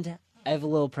 and I have a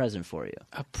little present for you.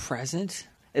 A present?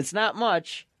 It's not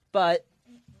much, but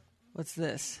what's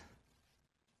this?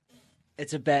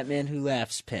 It's a Batman Who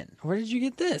Laughs pin. Where did you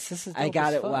get this? This is dope I got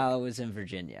as it fuck. while I was in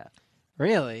Virginia.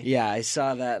 Really? Yeah, I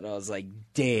saw that and I was like,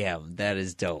 damn, that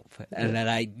is dope. And then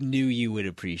I knew you would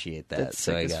appreciate that, That's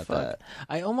so I sick as got fuck. that.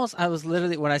 I was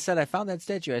literally, when I said I found that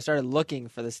statue, I started looking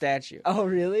for the statue. Oh,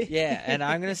 really? Yeah, and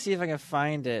I'm going to see if I can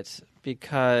find it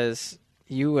because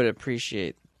you would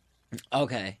appreciate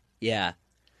Okay, yeah.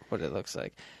 what it looks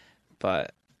like.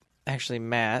 But actually,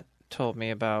 Matt told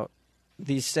me about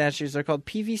these statues. They're called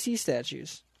PVC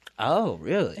statues. Oh,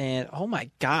 really? And oh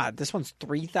my god, this one's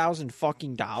 $3,000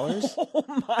 fucking dollars.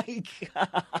 Oh my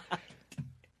god.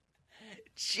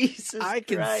 Jesus I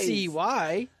can Christ. see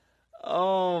why.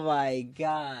 Oh my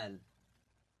god.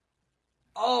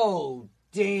 Oh,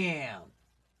 damn.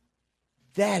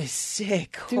 That is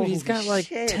sick. Dude, Holy he's got like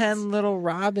shit. 10 little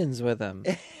robins with him.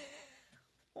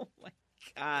 Oh my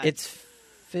god. It's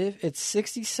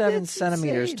 67 That's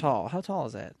centimeters insane. tall. How tall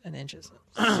is that in inches?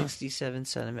 67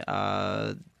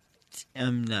 centimeters.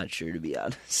 I'm not sure, to be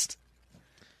honest.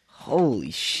 Holy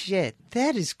shit.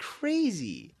 That is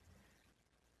crazy.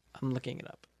 I'm looking it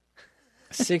up.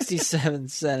 67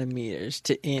 centimeters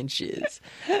to inches.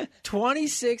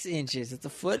 26 inches. It's a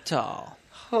foot tall.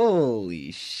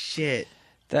 Holy shit.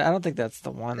 I don't think that's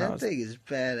the one. That thing is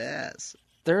badass.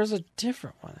 There's a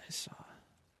different one I saw.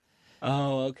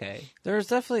 Oh, okay. There's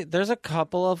a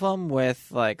couple of them with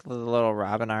like the little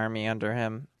Robin army under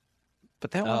him.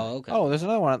 But that one, okay. oh, there's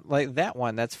another one like that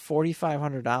one. That's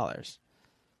 $4,500.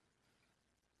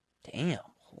 Damn.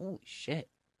 Holy shit.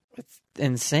 It's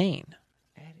insane.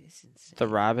 That is insane. The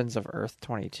Robins of Earth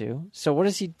 22. So what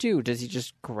does he do? Does he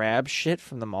just grab shit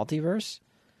from the multiverse?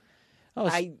 Oh,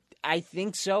 I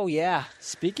think so, yeah.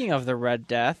 speaking of the Red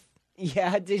Death,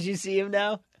 Yeah, did you see him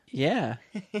now? yeah.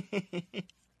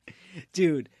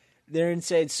 Dude, they're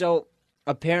insane. So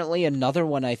apparently another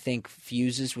one I think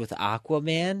fuses with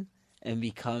Aquaman and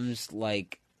becomes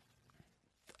like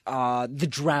the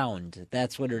Drowned.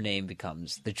 That's what her name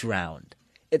becomes, the Drowned.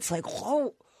 It's like,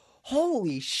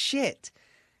 holy shit.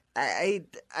 I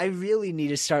really need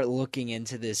to start looking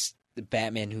into this the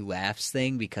Batman Who Laughs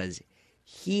thing because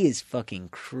he is fucking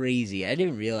crazy. I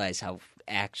didn't realize how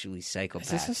actually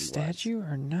psychopath Is this a he statue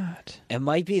or not? It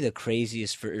might be the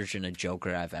craziest version of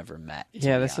Joker I've ever met.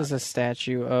 Yeah, this is a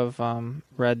statue of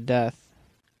Red Death.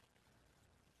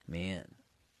 Man.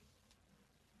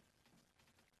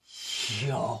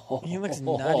 Yo. He looks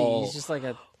nutty. He's just like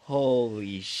a...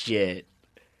 Holy shit.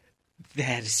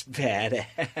 That is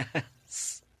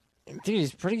badass. Dude,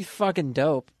 he's pretty fucking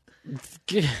dope.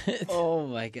 Oh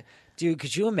my god. Dude,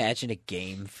 could you imagine a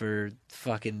game for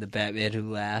fucking the Batman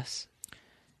Who Laughs?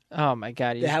 Oh my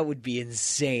god. That would be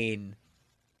insane.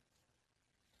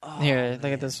 Oh, Here,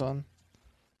 look at this one.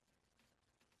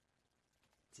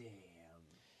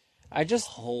 Damn.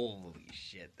 Holy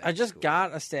shit. I just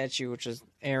got a statue, which is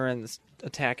Aaron's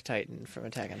Attack Titan from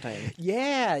Attack on Titan.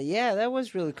 Yeah, that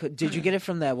was really cool. Did you get it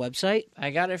from that website?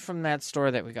 I got it from that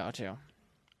store that we go to.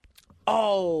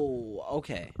 Oh,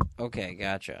 okay. Okay,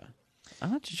 gotcha. I'll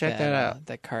have to check that out.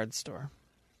 That card store.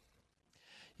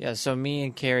 Yeah, so me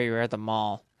and Carrie were at the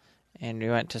mall, and we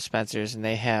went to Spencer's, and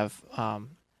they have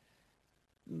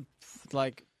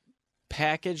like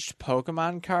packaged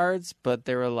Pokemon cards, but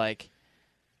they were like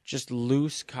just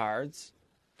loose cards.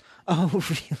 Oh,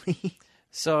 really?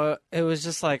 So it was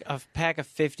just like a pack of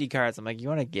 50 cards. I'm like, you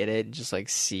want to get it and just like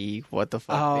see what the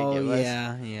fuck they give us?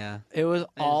 Yeah. It was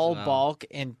all well. bulk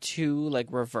and 2 like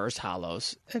reverse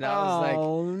hollows. And I was like,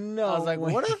 no. I was like,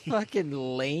 what a fucking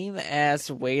lame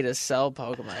ass way to sell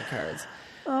Pokemon cards.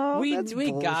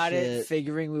 We got it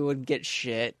figuring we wouldn't get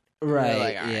shit. Right, We were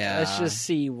like, all right, yeah. let's just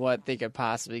see what they could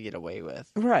possibly get away with.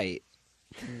 Right.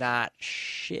 Not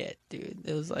shit, dude.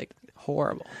 It was like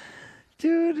horrible.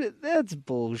 Dude, that's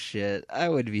bullshit. I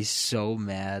would be so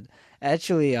mad.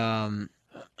 Actually, I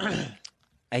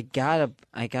got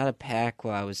a pack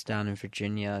while I was down in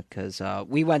Virginia because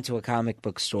we went to a comic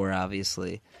book store,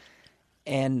 obviously,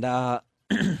 and I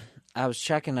was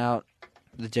checking out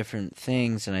the different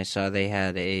things, and I saw they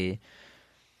had a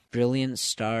Brilliant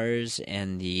Stars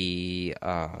and the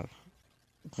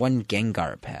one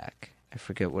Gengar pack. I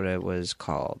forget what it was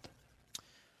called.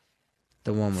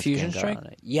 The one with Fusion Gengar Strike? on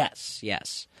it.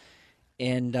 Yes.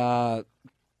 And I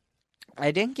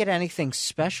didn't get anything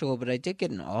special, but I did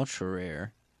get an ultra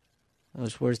rare. It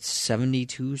was worth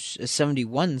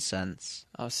 71 cents.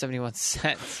 Oh, 71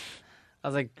 cents. I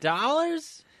was like,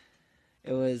 dollars?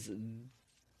 It was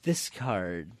this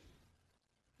card.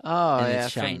 Oh, And yeah.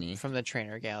 it's shiny. From the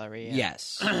trainer gallery. Yeah.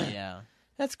 Yes. Yeah.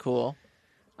 That's cool.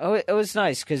 Oh, it was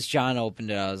nice because John opened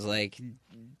it. I was like,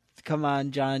 come on,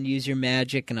 John, use your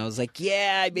magic. And I was like,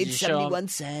 yeah, I made you show 71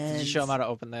 cents. Did you show him how to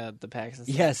open the packs and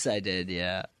stuff? Yes, I did,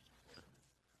 yeah.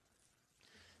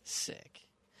 Sick.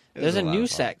 It was There's a lot new of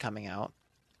fun. set coming out.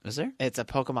 Was there? It's a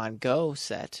Pokemon Go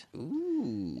set.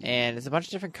 Ooh. And it's a bunch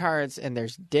of different cards, and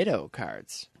there's Ditto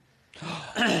cards.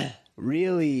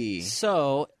 Really?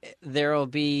 So there will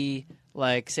be,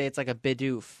 like, say it's like a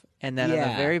Bidoof. And then on Yeah.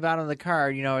 the very bottom of the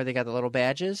card, you know where they got the little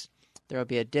badges? There will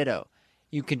be a Ditto.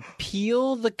 You can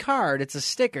peel the card. It's a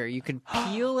sticker. You can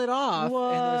peel it off, and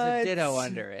there's a What? Ditto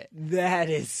under it. That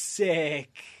is sick.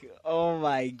 Oh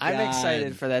my god. I'm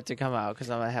excited for that to come out because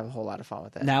I'm going to have a whole lot of fun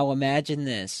with that. Now imagine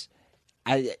this.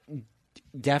 I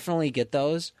definitely get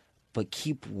those, but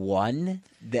keep one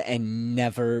and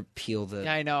never peel the.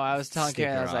 Yeah, I know. I was telling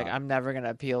Karen, I was sticker like, off. I'm never going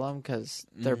to peel them because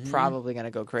they're Mhm. probably going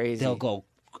to go crazy. They'll go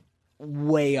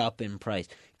way up in price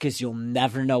because you'll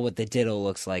never know what the Ditto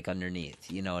looks like underneath.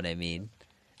 You know what I mean?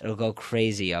 It'll go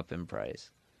crazy up in price.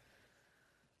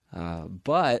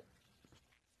 But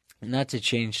not to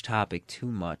change topic too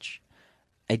much,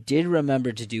 I did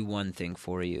remember to do one thing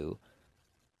for you,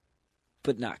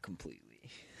 but not completely.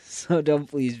 So don't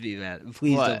please be mad.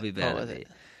 Please What? don't be mad What at was me. it?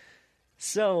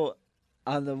 So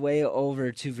on the way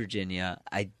over to Virginia,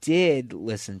 I did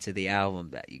listen to the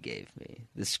album that you gave me,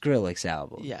 the Skrillex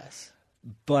album. Yes.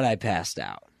 But I passed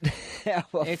out.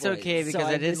 It's okay because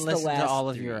I didn't listen to all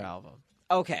of your album.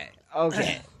 Okay.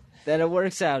 Then it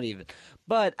works out even.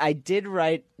 But I did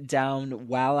write down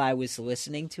while I was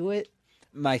listening to it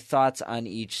my thoughts on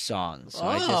each song.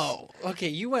 So Okay.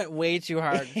 You went way too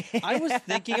hard. I was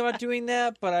thinking about doing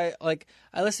that, but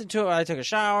I listened to it when I took a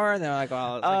shower, and then I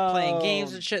was like playing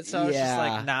games and shit. So it's just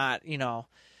like not, I know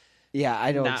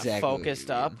not exactly what focused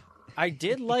you up. mean. I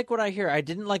did like what I hear. I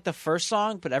didn't like the first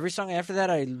song, but every song after that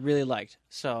I really liked.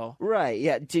 So Right,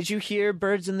 yeah. Did you hear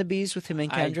Birds and the Bees with him and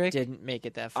Kendrick? I didn't make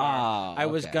it that far. Oh, I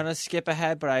was okay. gonna skip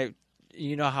ahead, but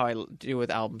you know how I do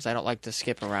with albums. I don't like to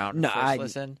skip around. No, first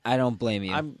listen. I don't blame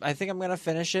you. I think I'm gonna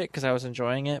finish it because I was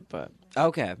enjoying it. But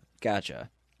Okay, gotcha.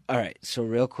 All right, so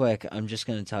real quick, I'm just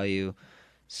going to tell you.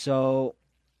 So,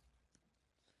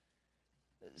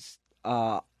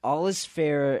 All Is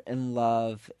Fair in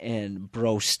Love and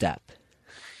Bro Step.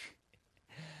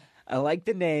 I like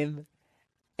the name,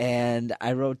 and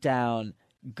I wrote down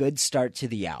good start to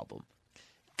the album.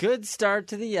 good start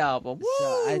to the album. Woo!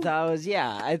 So I thought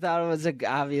it was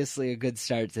obviously a good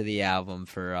start to the album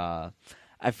for I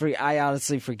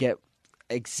honestly forget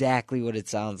exactly what it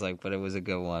sounds like, but it was a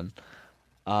good one.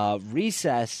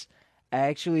 Recess, I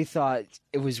actually thought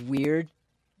it was weird,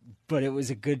 but it was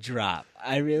a good drop.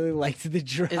 I really liked the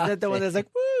drop. Is that the one that's like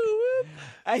woo woo?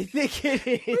 I think it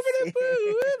is.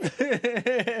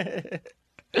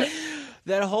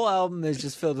 That whole album is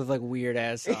just filled with like weird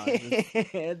ass songs.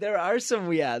 There are some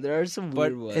weird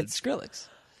But ones. it's Skrillex.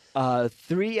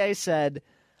 3 I said.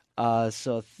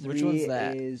 So 3 Which one's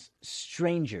that? is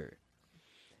Stranger.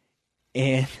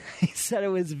 And I said it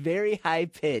was very high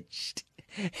pitched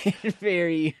and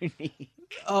very unique.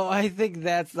 Oh, I think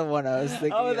that's the one I was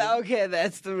thinking. Oh, of. okay,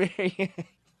 that's the very.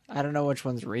 I don't know which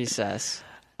one's Recess.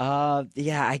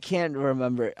 Yeah, I can't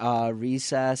remember.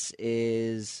 Recess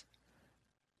is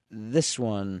this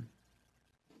one.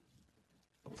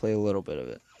 I'll play a little bit of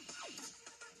it.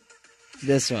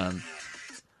 This one.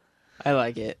 I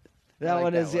like it. That like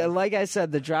one that is one. like I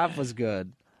said. The drop was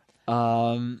good.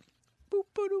 Boop,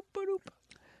 ba-doop, ba-doop.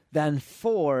 Then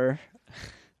 4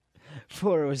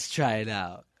 was Try It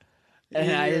Out.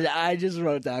 And I just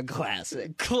wrote down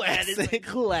classic. That is a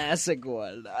classic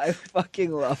one. I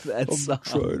fucking love that song.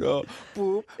 Try it out.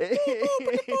 Boop.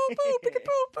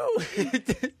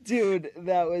 Dude,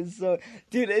 that was so...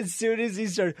 Dude, as soon as he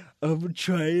started, I'm gonna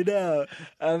try it out.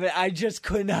 I just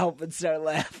couldn't help but start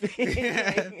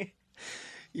laughing.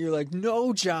 You're like,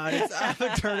 no, John, I'm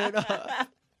going to turn it up.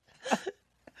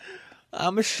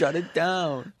 I'm going to shut it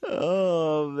down.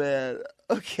 Oh, man.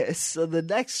 Okay, so the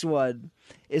next one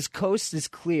is Coast is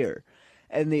Clear.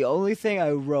 And the only thing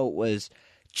I wrote was,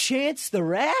 Chance the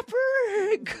Rapper?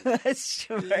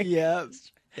 Yep,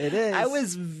 it is. I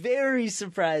was very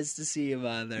surprised to see him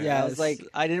on there. Yeah, I was like,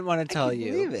 I didn't want to tell can't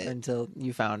you believe it. until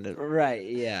you found it. right,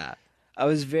 yeah. I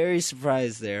was very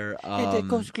surprised there.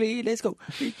 Coast Clear, let's go.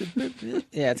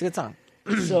 Yeah, it's a good song.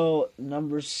 So,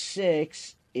 number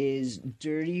 6 is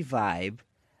Dirty Vibe.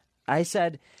 I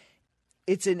said,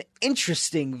 it's an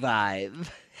interesting vibe.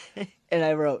 And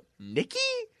I wrote, Nicki?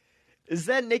 Is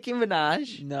that Nicki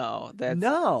Minaj? No,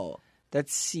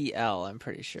 that's CL, I'm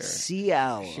pretty sure.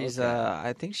 CL. She's okay.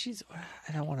 I think she's,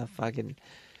 I don't want to fucking,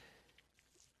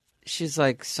 she's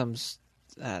like some,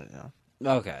 I don't know,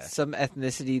 Okay. some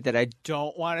ethnicity that I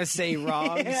don't want to say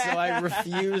wrong, so I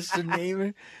refuse to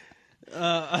name it.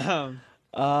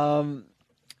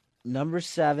 Number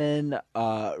 7,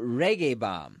 Reggae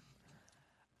Bomb.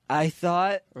 I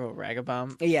thought, Oh,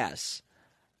 Ragabomb. yes.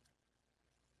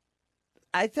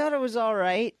 I thought it was all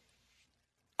right.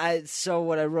 So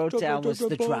what I wrote down was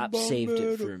the drop saved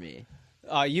it for me.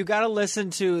 You got to listen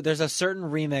to, there's a certain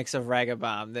remix of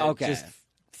Ragabomb that Okay. just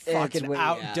It's fucking way-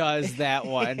 outdoes that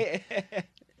one.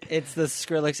 It's the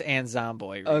Skrillex and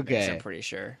Zomboy remix, Okay. I'm pretty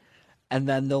sure. And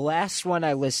then the last one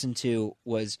I listened to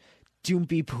was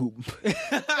Doompy Poop.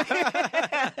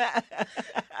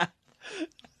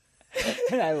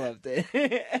 And I loved it.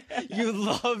 You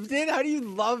loved it? How do you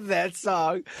love that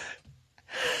song?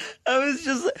 I was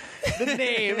just the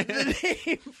name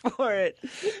for it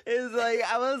is like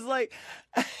I was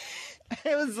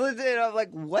listening. I'm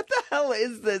like, what the hell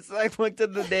is this? And I looked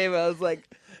at the name. I was like,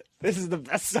 this is the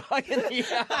best song in the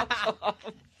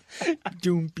album.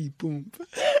 Doompy boom.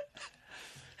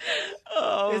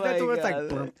 Oh Is that the one that's like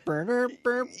God. burp, burp,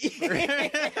 burp?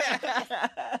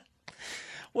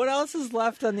 What else is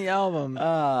left on the album?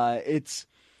 It's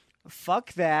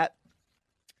Fuck That,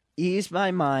 Ease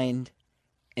My Mind,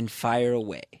 and Fire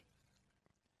Away.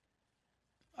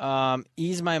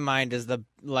 Ease My Mind is the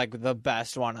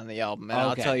best one on the album, and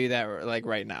I'll Okay. tell you that like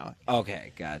right now.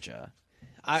 Okay, gotcha.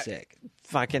 Sick.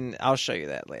 I'll show you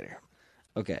that later.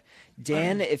 Okay.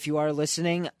 Dan, if you are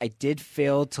listening, I did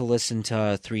fail to listen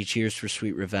to 3 Cheers for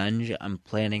Sweet Revenge. I'm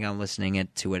planning on listening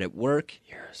to it at work.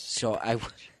 So I'm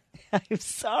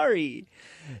sorry.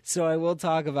 So I will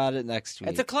talk about it next week.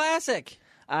 It's a classic.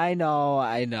 I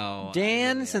know.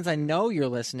 Dan, since I know you're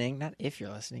listening, not if you're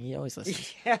listening, he always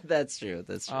listens. Yeah, that's true.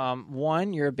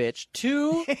 1, you're a bitch.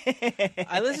 2,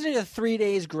 I listened to the 3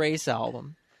 Days Grace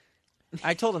album.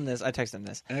 I told him this. I texted him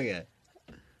this. Okay.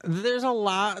 There's a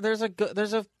lot. I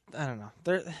don't know.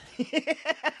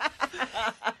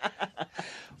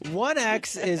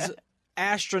 1X is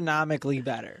astronomically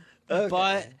better. Okay.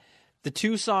 But the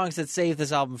 2 songs that save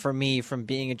this album for me from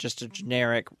being just a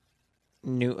generic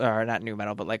not new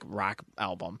metal, but like rock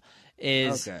album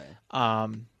is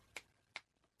Home.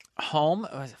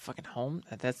 Was it fucking Home?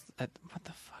 What the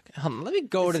fuck? Let me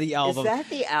go to the album. Is that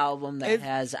the album that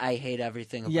has I Hate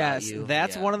Everything About yes, You?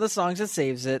 that's one of the songs that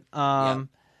saves it. That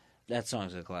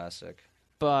song's a classic.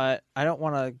 But I don't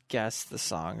want to guess the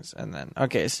songs. And then,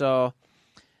 okay, so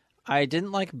I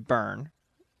didn't like Burn.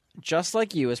 Just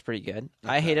Like You was pretty good.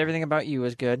 I Hate Everything About You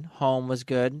was good. Home was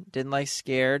good. Didn't like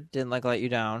Scared. Didn't like Let You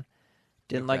Down.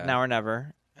 Didn't like Now or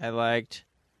Never. I liked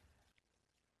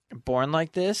Born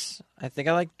Like This. I think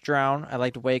I liked Drown. I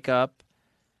liked Wake Up.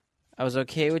 I was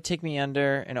okay with Take Me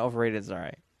Under, and Overrated is all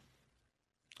right.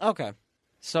 Okay.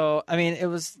 So, I mean, it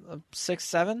was 6,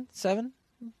 7?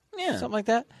 Yeah. Something like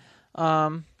that. It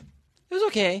was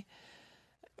okay.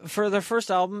 For their first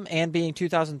album and being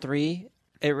 2003,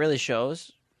 it really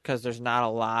shows because there's not a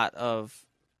lot of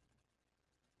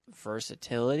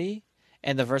versatility.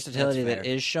 And the versatility that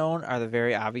is shown are the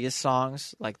very obvious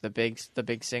songs, like the big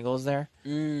singles there.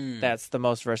 That's the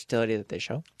most versatility that they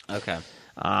show. Okay.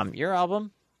 Your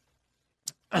album,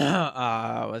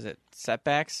 was it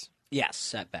Setbacks? Yes,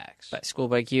 Setbacks. By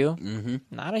Schoolboy Q. Mm-hmm.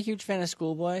 Not a huge fan of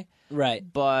Schoolboy, Right.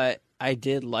 but I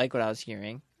did like what I was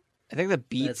hearing. I think the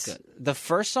beats, That's the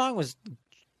first song was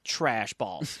trash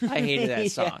balls. I hated that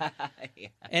song. Yeah.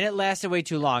 And it lasted way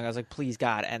too long. I was like, please,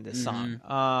 God, end this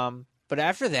song. But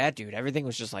after that, dude, everything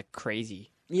was just like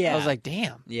crazy. Yeah. I was like,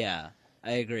 damn. Yeah,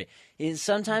 I agree.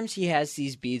 Sometimes he has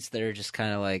these beats that are just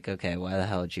kind of like, okay, why the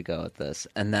hell did you go with this?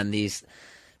 And then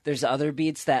there's other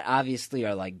beats that obviously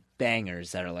are like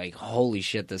bangers that are like, holy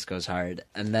shit, this goes hard.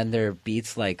 And then there are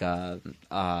beats like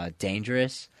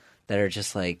Dangerous that are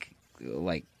just like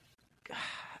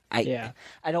I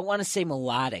don't want to say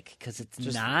melodic because it's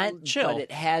Just not chill. but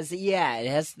it has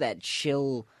that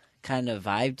chill kind of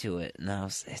vibe to it, and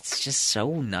it's just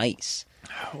so nice.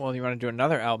 Well, you want to do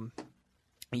another album?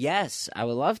 Yes, I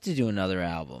would love to do another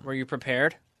album. Were you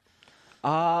prepared?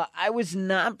 I was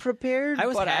not prepared. I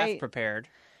was but half prepared.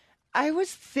 I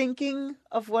was thinking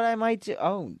of what I might do.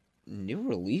 Oh, new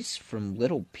release from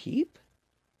Little Peep?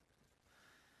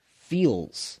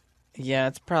 Feels. Yeah,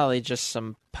 it's probably just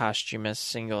some posthumous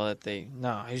single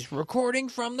that he's recording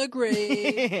from the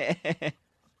grave.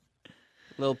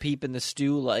 Little Peep in the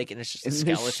stew, and it's just a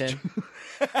skeleton.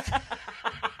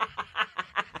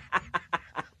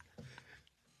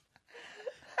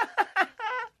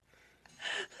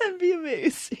 That'd be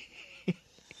amazing.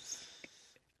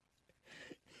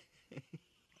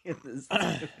 It's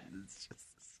just...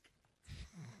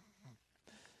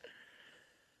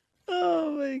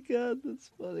 Oh my god, that's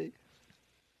funny.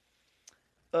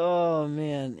 Oh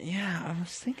man, yeah. I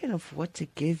was thinking of what to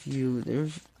give you.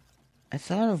 I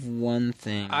thought of one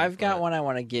thing. I've got one I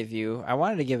want to give you. I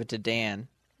wanted to give it to Dan,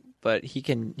 but he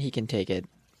can take it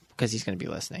because he's going to be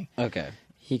listening. Okay.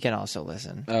 He can also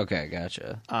listen. Okay,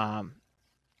 gotcha.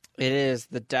 It is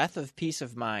The Death of Peace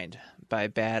of Mind by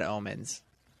Bad Omens.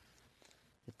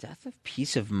 The Death of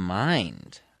Peace of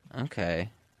Mind. Okay.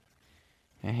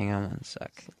 Here, hang on one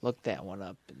sec. Look that one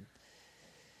up and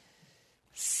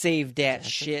save that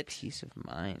shit. Peace of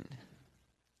Mind.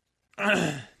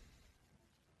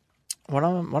 One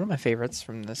of my favorites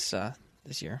from this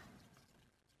year.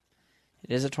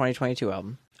 It is a 2022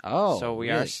 album. Oh, so we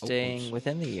really? are staying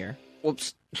within the year.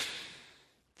 Whoops.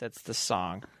 That's the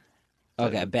song.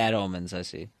 Okay, Bad Omens, I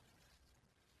see.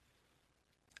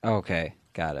 Okay,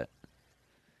 got it.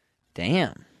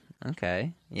 Damn.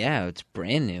 Okay. Yeah, it's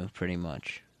brand new, pretty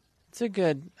much. It's a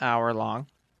good hour long.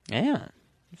 Yeah.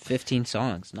 15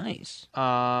 songs. Nice.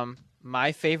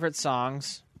 My favorite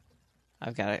songs,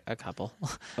 I've got a couple.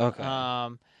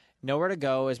 Okay. Nowhere to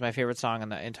Go is my favorite song on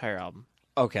the entire album.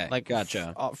 Okay,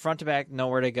 gotcha. Front to back,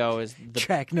 Nowhere to Go is the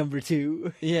track number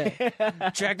 2. Yeah.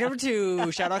 Track number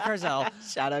 2. Shout out Carzel.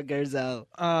 Shout out Garzel.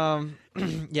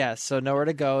 Yeah, so Nowhere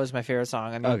to Go is my favorite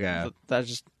song. And okay. That's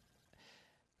just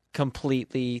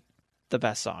completely the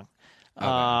best song.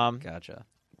 Okay, gotcha.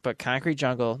 But Concrete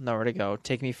Jungle, Nowhere to Go,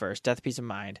 Take Me First, Death Peace of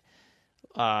Mind,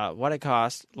 What It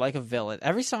Cost, Like a Villain.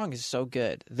 Every song is so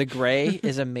good. The Gray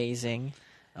is amazing.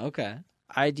 Okay.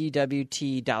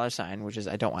 IDWT $, which is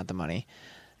I Don't Want the Money.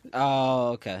 Oh,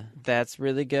 okay. That's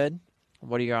really good.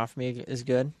 What Do You Offer Me is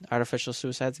good. Artificial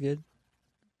Suicide's good.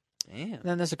 Damn. And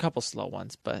then there's a couple slow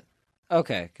ones, but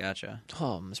okay, gotcha.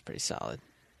 Home is pretty solid.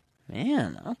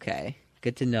 Man, okay.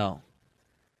 Good to know.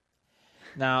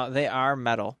 Now, they are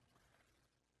metal.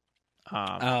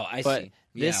 I but see.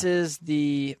 This is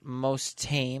the most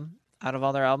tame out of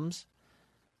all their albums.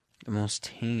 The most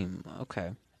tame. Okay.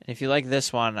 And if you like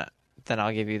this one, then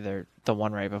I'll give you the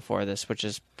one right before this, which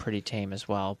is pretty tame as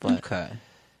well. But okay.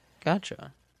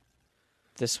 Gotcha.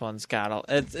 This one's got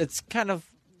it's kind of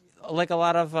like a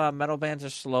lot of metal bands are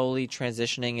slowly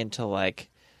transitioning into like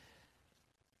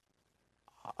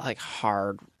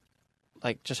hard,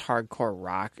 like just hardcore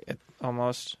rock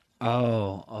almost.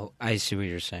 Oh, I see what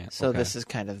you're saying. So okay. This is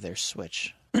kind of their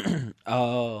switch.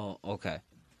 Oh, okay.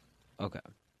 Okay.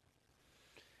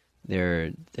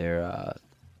 They're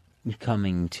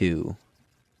coming to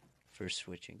for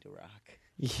switching to rock.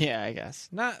 Yeah, I guess.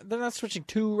 They're not switching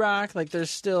to rock. Like there's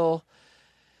still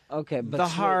okay, but the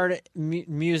hard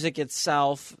music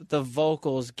itself, the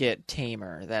vocals get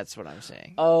tamer. That's what I'm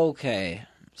saying. Okay.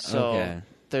 So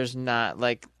there's not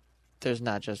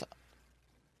just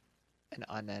an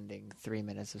unending 3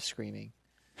 minutes of screaming.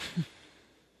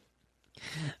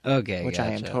 Okay, which gotcha.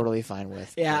 I am totally fine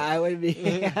with. Yeah, I would be.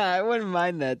 Yeah, I wouldn't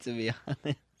mind that, to be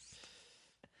honest.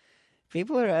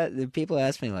 People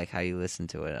ask me like how you listen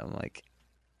to it. I'm like,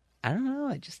 I don't know.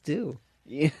 I just do.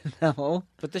 You know.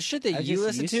 But the shit that you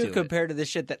listen to compared to the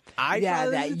shit that I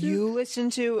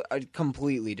listen to are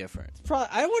completely different.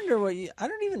 I wonder I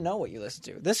don't even know what you listen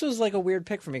to. This was like a weird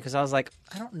pick for me because I was like,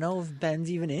 I don't know if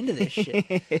Ben's even into this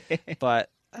shit. But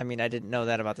I mean, I didn't know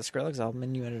that about the Skrillex album,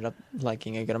 and you ended up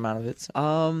liking a good amount of it.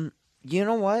 So. You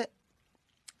know what?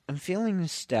 I'm feeling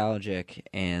nostalgic,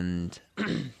 and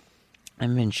I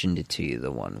mentioned it to you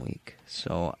the one week,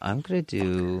 so I'm gonna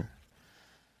do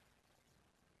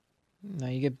No,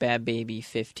 you get Bad Baby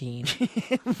 15.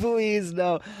 Please,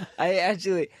 no. I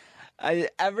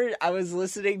was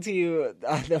listening to you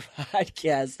on the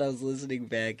podcast. I was listening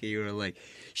back, and you were like,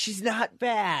 "She's not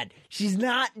bad. She's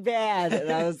not bad."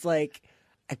 And I was like,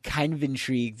 I'm kind of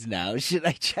intrigued now. Should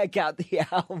I check out the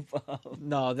album?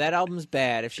 No, that album's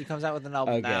bad. If she comes out with an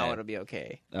album now, it'll be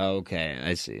okay. Okay,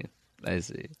 I see.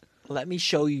 Let me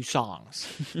show you songs.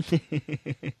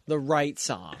 The right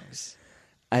songs.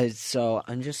 So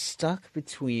I'm just stuck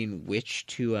between which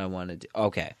two I want to do.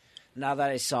 Okay. Now that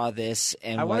I saw this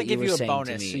and I want to give you a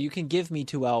bonus, to me, so you can give me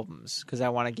 2 albums because I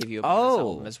want to give you a bonus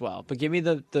album as well. But give me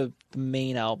the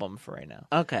main album for right now.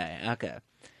 Okay.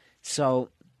 So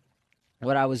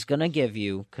what I was going to give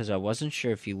you, because I wasn't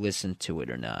sure if you listened to it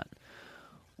or not,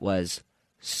 was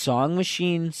Song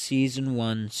Machine Season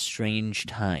 1 Strange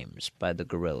Times by the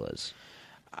Gorillaz.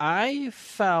 I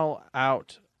fell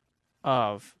out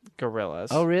of Gorillaz.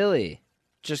 Oh, really?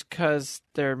 Just because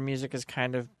their music has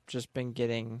kind of just been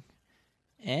getting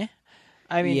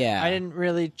I mean, yeah. I didn't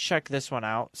really check this one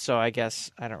out, so I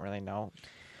guess I don't really know.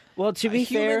 Well, to be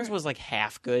fair... Humans was like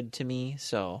half good to me,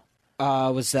 so...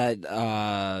 was that...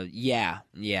 yeah.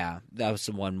 That was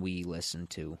the one we listened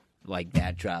to. Like,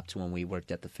 that dropped when we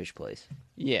worked at the fish place.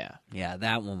 Yeah. Yeah,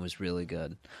 that one was really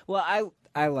good. Well,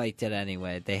 I liked it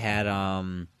anyway. They had,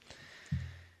 I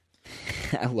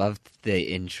loved the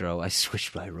intro. I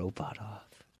switched my robot off.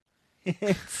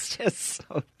 It's just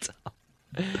so dumb.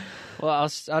 Well,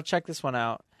 I'll check this one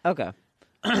out. Okay.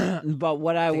 But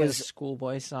what I was... a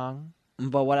Schoolboy song.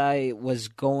 But what I was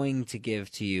going to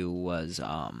give to you was,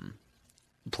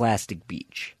 Plastic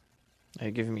Beach. Are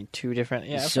you giving me 2 different?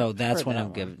 Yeah. So that's what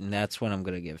I'm giving. That's what I'm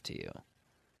gonna give to you.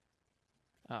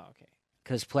 Oh, okay.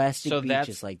 Because Plastic Beach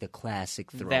is like the classic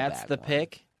throwback. That's the one.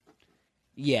 pick.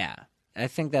 Yeah, I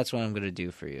think that's what I'm gonna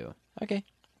do for you. Okay.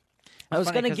 I was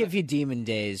gonna give you Demon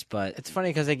Days, but it's funny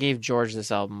because I gave George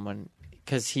this album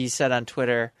because he said on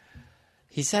Twitter,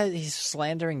 he said he's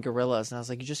slandering Gorillaz, and I was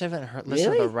like, you just haven't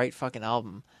listened to the right fucking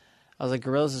album. I was like,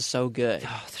 Gorillaz is so good.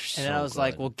 Oh, they're so And then I was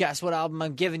like, good. well, guess what album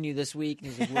I'm giving you this week?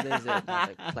 And he's like, what is it? And I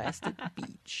was like, Plastic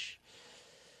Beach.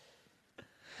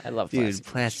 I love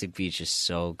Plastic Beach is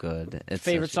so good. It's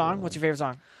favorite song? What's your favorite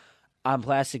song? On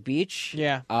Plastic Beach?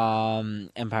 Yeah.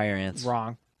 Empire Ants.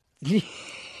 Wrong. You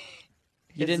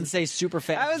didn't say Super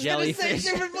Fast Jellyfish. I was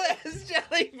going to say Super Fast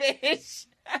Jellyfish.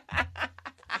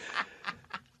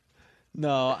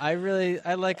 No, I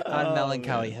like On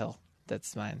Melancholy Hill.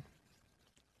 That's mine.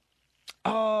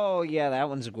 Oh, yeah, that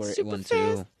one's a great one,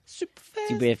 too. Super fast.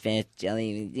 Super fast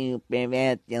jelly, super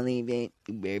fast jelly,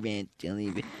 super fast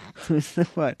jelly. Who's the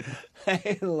one?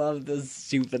 I love this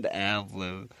stupid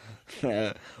album.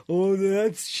 Oh,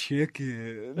 that's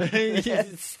chicken.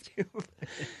 That's stupid.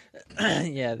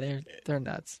 Yeah, they're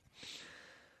nuts.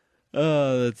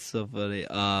 Oh, that's so funny.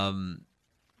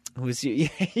 Who's you?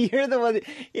 You're the one.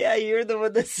 You're the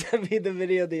one that sent me the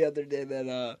video the other day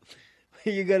that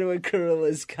you go to a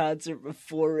Gorillaz concert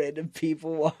before random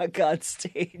people walk on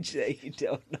stage that you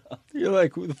don't know. You're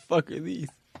like, who the fuck are these?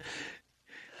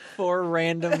 4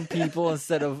 random people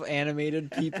instead of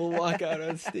animated people walk out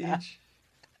on stage.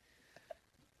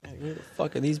 Like, who the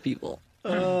fuck are these people?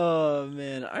 Oh,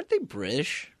 man. Aren't they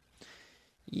British?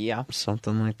 Yeah.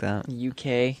 Something like that.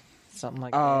 UK. Something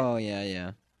like that. Oh,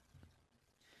 yeah.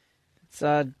 It's,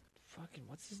 fucking,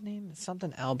 what's his name? It's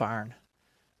something Albarn.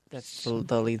 That's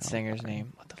the lead singer's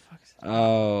name. What the fuck is it?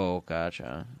 Oh,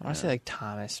 gotcha. I want to say like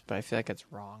Thomas, but I feel like it's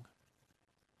wrong.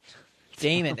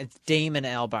 Damon. It's Damon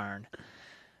Albarn.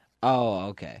 Oh,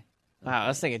 okay. Wow, I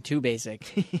was thinking too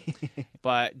basic.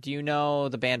 But do you know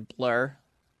the band Blur?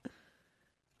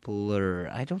 Blur.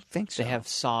 I don't think so. They have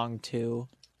Song 2.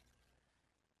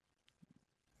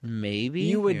 Maybe?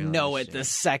 You would know it the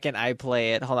second I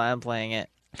play it. Hold on, I'm playing it.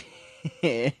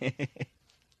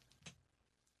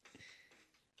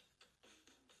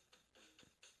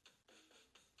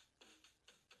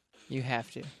 You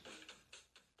have to.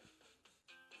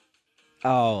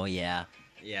 Oh, yeah.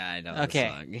 Yeah, I know Okay.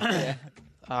 the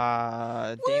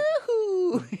song.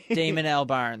 Woohoo! Damon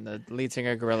Albarn, the lead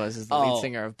singer of Gorillaz, is the lead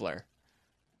singer of Blur.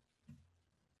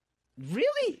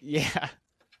 Really? Yeah.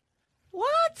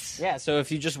 What? Yeah, so if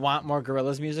you just want more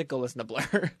Gorillaz music, go listen to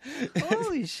Blur.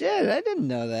 Holy shit, I didn't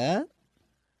know that.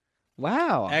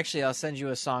 Wow. Actually, I'll send you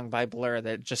a song by Blur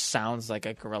that just sounds like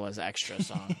a Gorillaz extra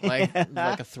song. like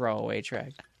a throwaway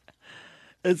track.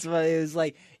 That's why it was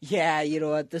like, yeah, you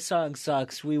know what? The song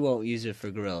sucks. We won't use it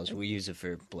for Gorillaz. We'll use it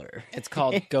for Blur. It's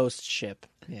called Ghost Ship.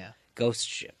 Yeah. Ghost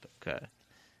Ship. Okay.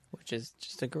 Which is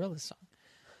just a Gorillaz song.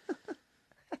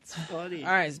 That's funny.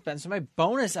 All right, Ben. So my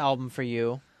bonus album for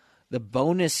you. The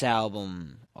bonus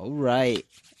album. All right.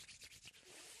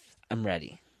 I'm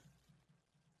ready.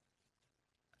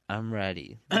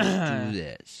 Let's do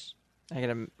this. I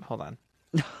gotta hold on.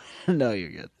 No, you're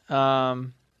good.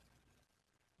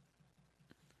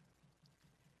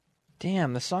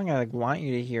 Damn, the song I want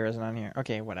you to hear isn't on here.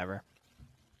 Okay, whatever.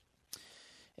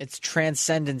 It's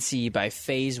Transcendency by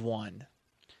Phase One.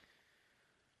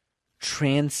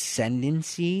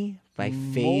 Transcendency by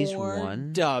Phase More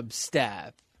One.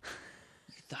 dubstep.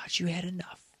 You thought you had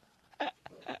enough.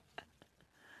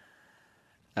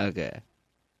 Okay.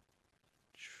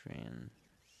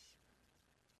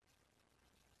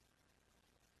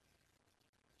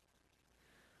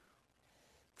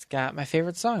 It's got my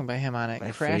favorite song by him on it,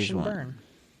 By Crash Phase and One. Burn.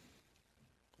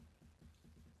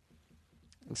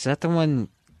 Is that the one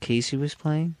Casey was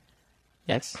playing?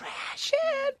 Yes. Crash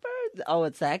and Burn. Oh,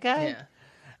 it's that guy? Yeah.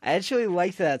 I actually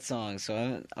liked that song,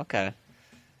 so okay.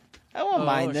 I won't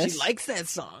mind this. She likes that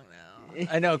song now.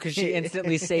 I know, because she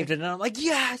instantly saved it, and I'm like,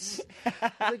 yes!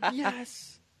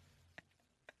 Yes!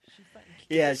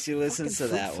 Yeah, she listens to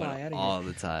fucking that fruit fly one outta all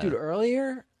the time. Dude,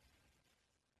 earlier,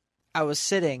 I was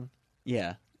sitting,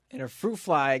 Yeah. and a fruit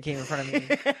fly came in front of me,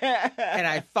 and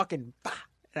I fucking,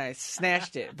 and I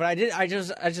snatched it. But I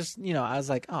just, you know, I was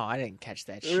like, oh, I didn't catch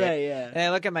that shit. Right, yeah. And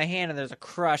I look at my hand, and there's a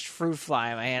crushed fruit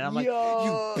fly in my hand. I'm like,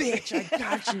 Yo. you bitch, I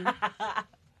got you.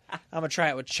 I'm going to try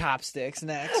it with chopsticks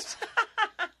next.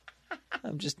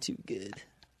 I'm just too good.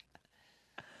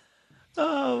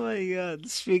 Oh my god.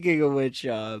 Speaking of which,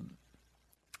 when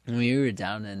we were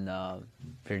down in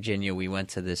Virginia, we went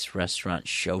to this restaurant,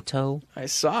 Shoto. I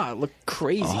saw it. Looked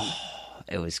crazy. Oh,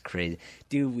 it was crazy.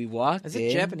 Dude, we walked Is in.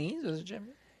 it Japanese? Was it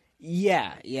Japanese?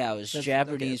 Yeah, it was That's-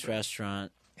 Japanese okay.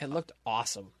 restaurant. It looked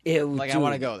awesome. It Like, I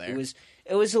wanna go there.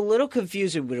 It was a little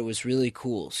confusing, but it was really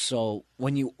cool. So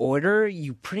when you order,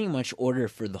 you pretty much order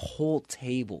for the whole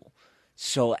table.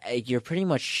 So you're pretty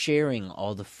much sharing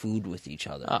all the food with each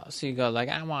other. Oh, so you go like,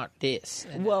 I want this,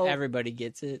 and Well- everybody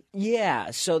gets it.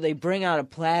 Yeah, so they bring out a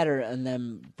platter and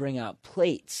then bring out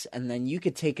plates, and then you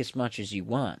could take as much as you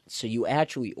want. So you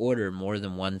actually order more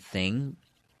than one thing,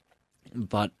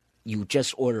 but you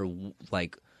just order,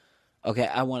 like, okay,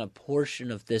 I want a portion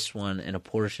of this one and a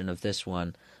portion of this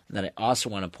one, and then I also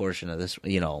want a portion of this,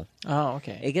 you know. Oh,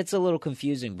 okay. It gets a little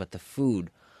confusing, but the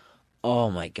food,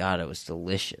 oh my god, it was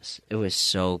delicious. It was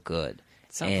so good.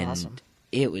 Sounds and awesome.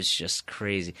 It was just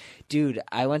crazy. Dude,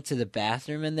 I went to the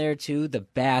bathroom in there too. The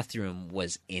bathroom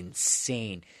was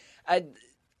insane. I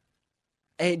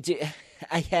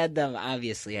had them,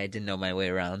 obviously, I didn't know my way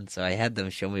around, so I had them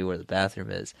show me where the bathroom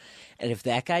is. And if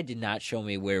that guy did not show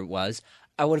me where it was,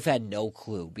 I would have had no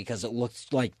clue because it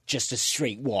looked like just a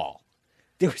straight wall.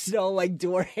 There was no, like,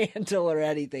 door handle or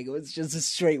anything. It was just a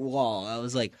straight wall. I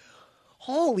was like,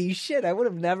 holy shit, I would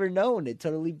have never known. It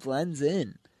totally blends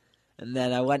in. And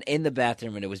then I went in the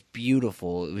bathroom, and it was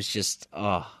beautiful. It was just,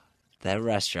 oh, that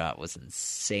restaurant was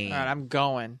insane. All right, I'm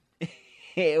going.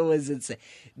 It was insane.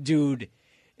 Dude,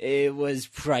 it was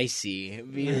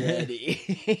pricey. Be ready.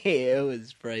 It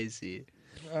was pricey.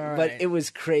 All right. But it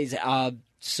was crazy.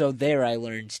 So there I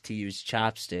learned to use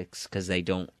chopsticks because they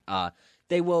don't,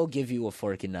 they will give you a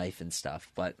fork and knife and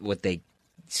stuff, but what they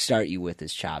start you with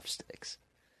is chopsticks.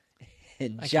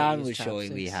 And I can't John use was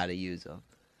showing me chopsticks. how to use them.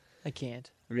 I can't.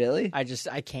 Really? I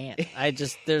can't.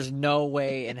 There's no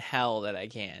way in hell that I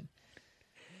can.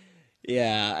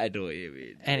 Yeah, I know what you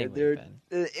mean. Anyway, Ben.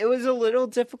 It was a little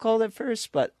difficult at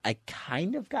first, but I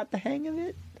kind of got the hang of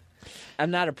it. I'm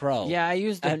not a pro. Yeah, I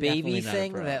used the I'm baby definitely not a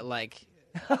thing pro. that, like,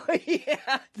 Oh,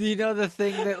 yeah. do you know the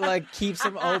thing that, like, keeps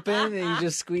them open and you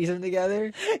just squeeze them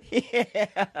together?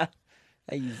 Yeah.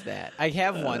 I use that. I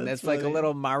have one that's that's like a funny.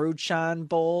 little Maruchan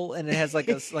bowl, and it has like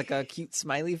a cute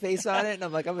smiley face on it. And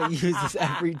I'm like, I'm gonna use this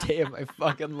every day of my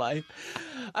fucking life.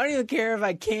 I don't even care if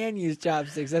I can use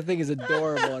chopsticks. That thing is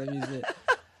adorable, and I'm using it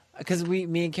because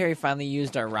me and Carrie finally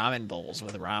used our ramen bowls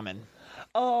with ramen.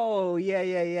 Oh,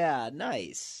 yeah.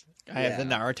 Nice. I have the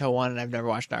Naruto one, and I've never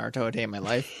watched Naruto a day in my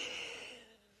life.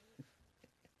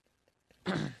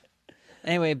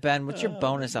 Anyway, Ben, what's your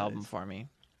bonus album for me?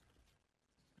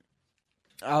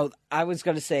 Oh, I was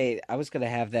gonna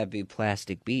have that be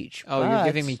Plastic Beach. Oh, you're but,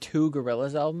 giving me 2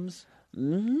 Gorillaz albums?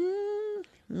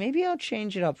 Maybe I'll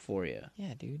change it up for you.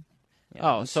 Yeah, dude.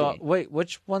 Yeah, Oh, let's so see. wait,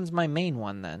 which one's my main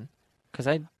one then? Because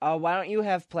Why don't you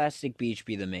have Plastic Beach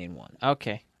be the main one?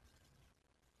 okay.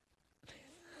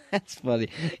 That's funny.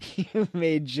 You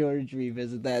made George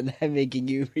revisit that, and I'm making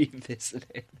you revisit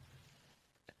it.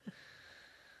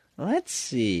 Let's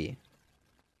see.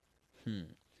 I'm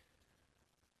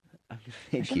I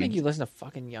gonna should make you listen to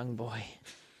fucking Young Boy.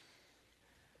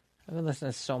 I've been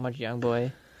listening to so much Young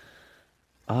Boy.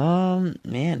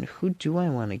 Man, who do I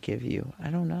want to give you? I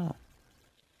don't know.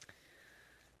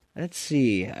 Let's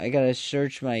see. I gotta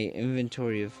search my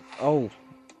inventory of... Oh,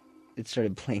 it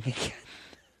started playing again.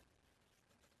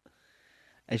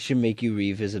 I should make you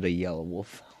revisit a Yellow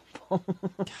Wolf album.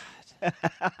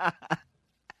 God.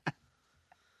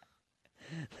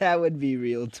 That would be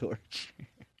real torture.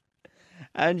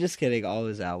 I'm just kidding. All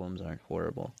his albums aren't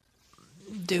horrible.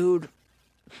 Dude,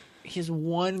 he has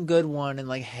one good one, and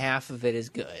like half of it is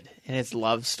good, and it's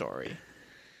Love Story.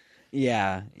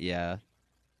 Yeah.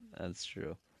 That's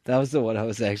true. That was the one I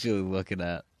was actually looking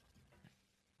at.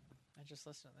 I just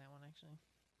listened to that one, actually.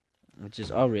 Which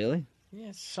is... Oh, really?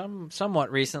 Yeah,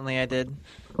 somewhat recently I did.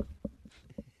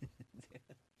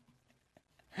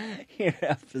 Your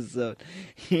episode,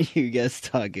 you guys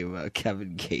talking about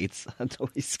Kevin Gates on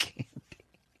Noise Candy.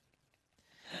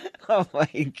 Oh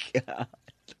my god.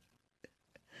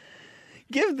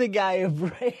 Give the guy a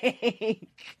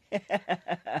break.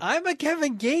 I'm a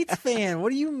Kevin Gates fan.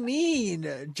 What do you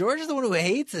mean? George is the one who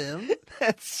hates him.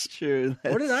 That's true.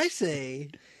 What did I say?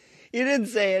 You didn't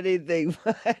say anything,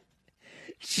 but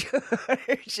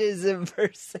George's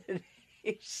impersonation.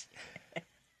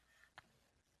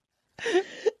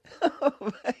 Oh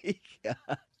my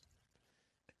god.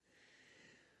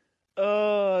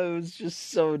 Oh, it was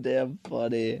just so damn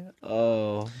funny.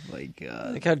 Oh my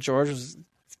god. Like how George was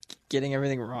getting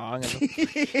everything wrong.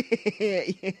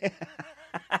 Yeah.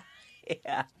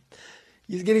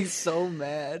 He's getting so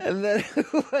mad. And then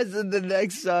the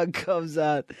next song comes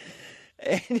out,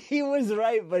 and he was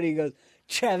right, but he goes,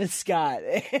 Travis Scott.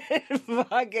 And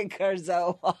fucking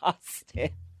Carzel lost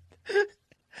it.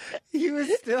 He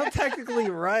was still technically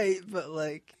right, but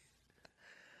like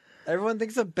everyone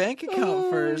thinks a bank account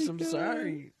first. I'm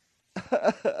sorry.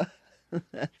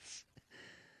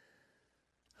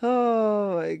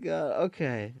 Oh my god.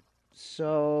 Okay.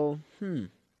 So,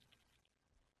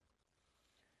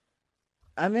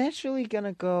 I'm actually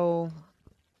gonna go...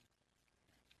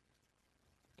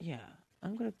 Yeah,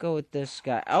 I'm gonna go with this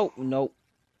guy. Oh, nope.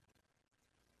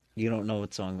 You don't know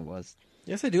what song it was.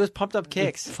 Yes, I do. It's Pumped Up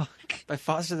Kicks Fuck. by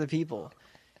Foster the People.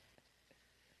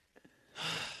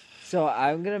 So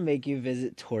I'm gonna make you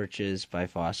visit Torches by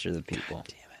Foster the People.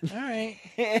 Damn it. All right.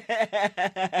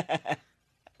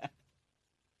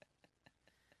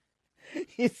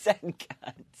 You said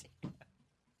God.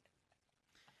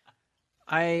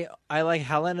 I like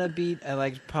Helena Beat. I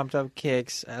like Pumped Up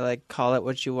Kicks. I like Call It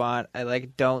What You Want. I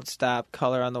like Don't Stop,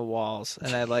 Color on the Walls.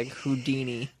 And I like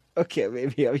Houdini. Okay,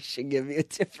 maybe I should give you a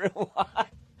different one.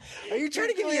 Are you trying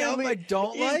to give me an album I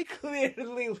don't like?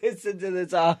 Clearly listened to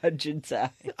this 100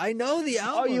 times. I know the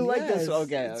album. Oh, you like yes. this?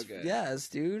 Okay, It's- okay. Yes,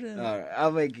 dude. All right,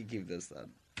 I'll make you keep this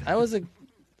then. I was a...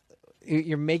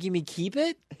 You're making me keep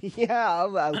it? Yeah, I'll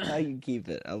let you keep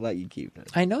it. I'll let you keep it.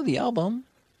 I know the album.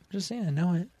 I'm just saying, I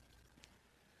know it.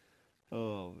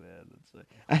 Oh man, that's like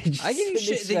I give you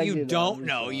shit that you don't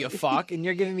know, you fuck, and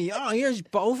you're giving me, oh, here's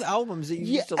both albums that you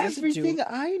used to listen everything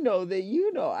to. I know that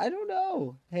you know. I don't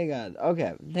know. Hang on.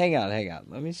 Okay, hang on.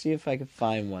 Let me see if I can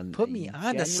find one. Put that me you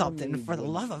onto something, genuinely for the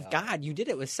love wouldn't of know. God. You did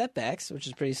it with Setbacks, which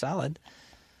is pretty solid.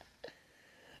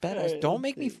 Badass. All right, Don't let's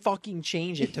make me see. fucking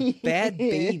change it to Bad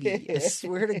Baby. I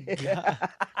swear to God.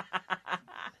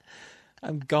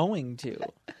 I'm going to.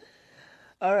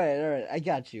 All right. I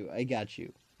got you.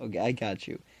 Okay, I got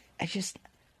you. I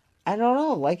don't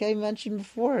know. Like I mentioned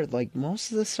before, like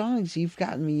most of the songs you've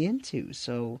gotten me into,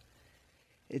 so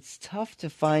it's tough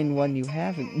to find one you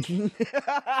haven't. Yeah,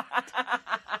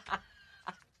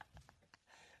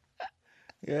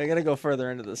 I gotta go further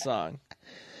into the song.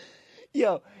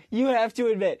 Yo, you have to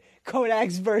admit,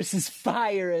 Kodak's verse is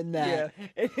fire in that.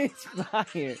 Yeah. It's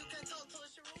fire.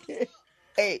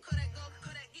 Hey.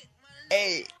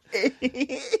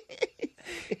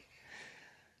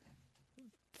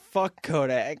 Fuck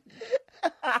Kodak.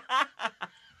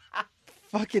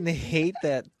 Fucking hate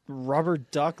that rubber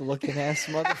duck looking ass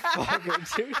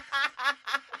motherfucker, dude.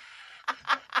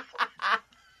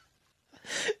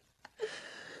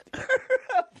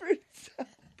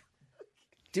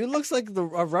 Dude looks like a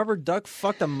rubber duck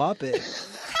fucked a Muppet.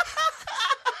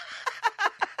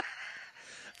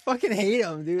 Fucking hate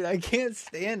him, dude. I can't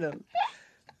stand him.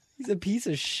 He's a piece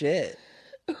of shit.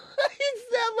 Is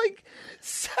that like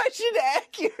such an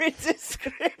accurate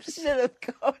description of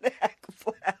Kodak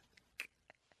Black?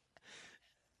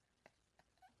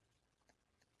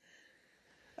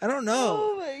 I don't know.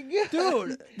 Oh my god.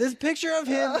 Dude, this picture of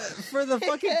him for the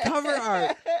fucking cover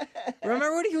art.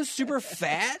 Remember when he was super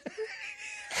fat?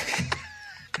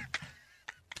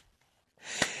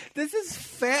 This is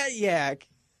Fat Yak.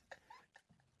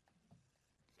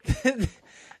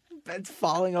 Ben's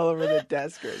falling all over the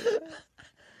desk right now.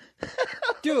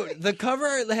 Dude, the cover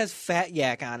art has Fat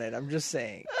Yak on it. I'm just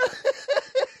saying.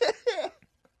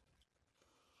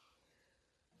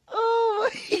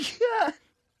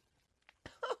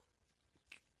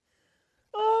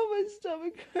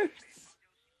 stomach hurts.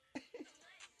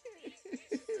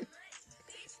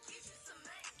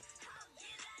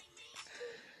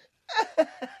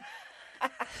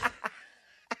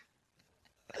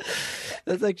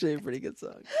 That's actually a pretty good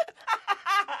song.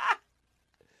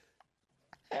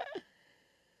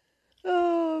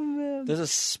 Oh man. There's a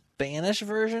Spanish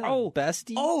version of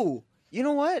Bestie. Oh, you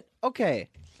know what? Okay.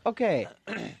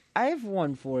 I have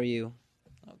one for you.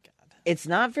 Oh, God. It's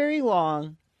not very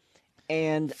long,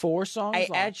 and 4 songs I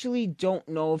long. actually don't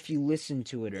know if you listen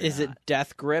to it or Is not. it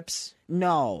Death Grips?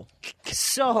 No.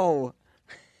 So.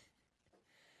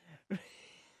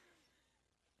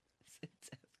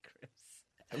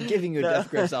 I'm giving you a Death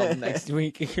Grips album next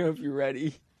week if you're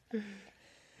ready.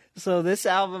 So this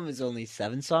album is only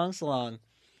 7 songs long.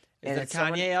 Is that it's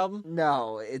Kanye album?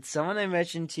 No, it's someone I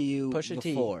mentioned to you Pusha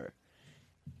T. before.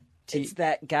 It's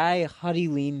that guy, Huddy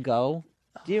Lean Go.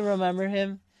 Do you remember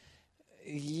him?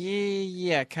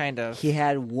 Yeah, kind of. He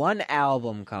had one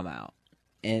album come out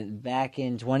back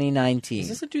in 2019. Is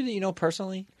this a dude that you know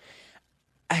personally?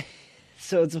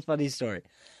 So it's a funny story.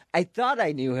 I thought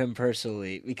I knew him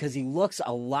personally because he looks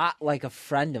a lot like a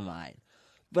friend of mine.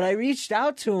 But I reached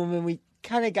out to him and we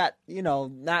kind of got,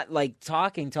 not like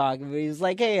talking, but he was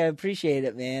like, hey, I appreciate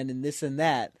it, man, and this and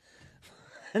that.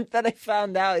 And then I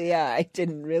found out, I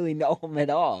didn't really know him at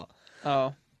all.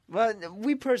 Oh. But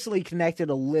we personally connected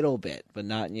a little bit, but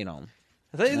not, I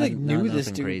thought you knew this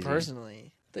nothing dude crazy.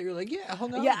 personally. I thought you were like, yeah, I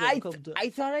hung out Yeah, with him. I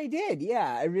thought I did.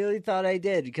 Yeah, I really thought I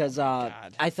did because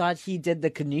I thought he did the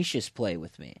Canisius play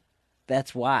with me.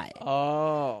 That's why.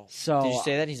 Oh. So did you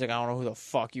say that? He's like, I don't know who the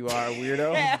fuck you are,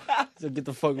 weirdo. So get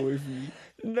the fuck away from me.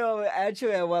 No,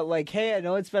 actually, I went like, hey, I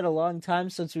know it's been a long time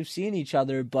since we've seen each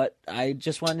other, but I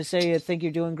just wanted to say I think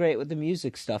you're doing great with the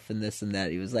music stuff and this and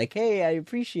that. He was like, hey, I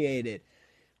appreciate it.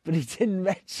 But he didn't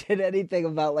mention anything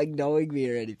about like knowing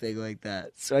me or anything like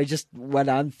that. So I just went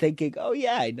on thinking, oh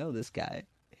yeah, I know this guy.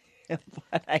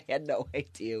 But I had no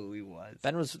idea who he was.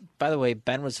 By the way,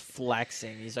 Ben was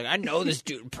flexing. He's like, I know this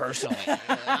dude personally.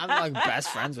 I'm like best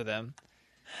friends with him.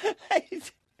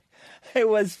 I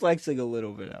was flexing a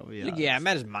little bit. I'll be honest. Yeah, I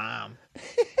met his mom.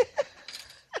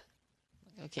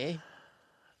 Okay.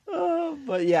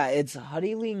 But yeah, it's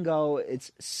Huddy Lingo.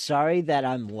 It's Sorry That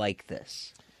I'm Like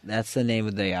This. That's the name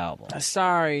of the album.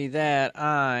 Sorry that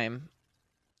I'm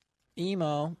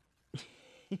emo.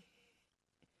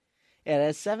 It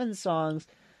has 7 songs.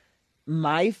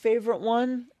 My favorite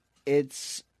one,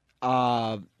 it's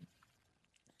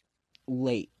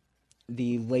Late.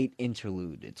 The Late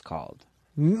Interlude, it's called.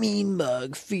 Mean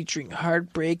Mug featuring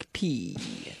Heartbreak P.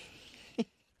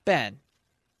 Ben.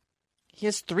 He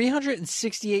has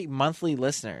 368 monthly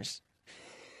listeners.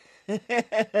 All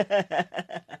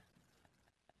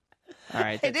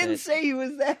right. I didn't say he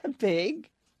was that big.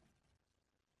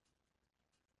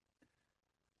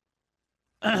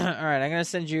 All right, I'm going to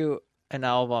send you an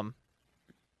album.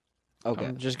 Okay.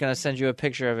 I'm just going to send you a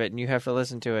picture of it, and you have to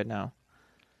listen to it now.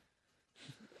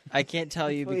 I can't tell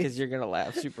you because you're going to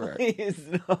laugh super hard. Please,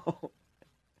 no.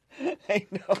 I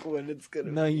know when it's going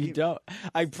to No, you don't.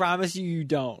 I promise you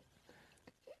don't.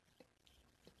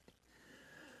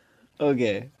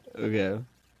 Okay. I'm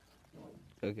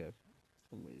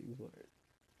waiting for it.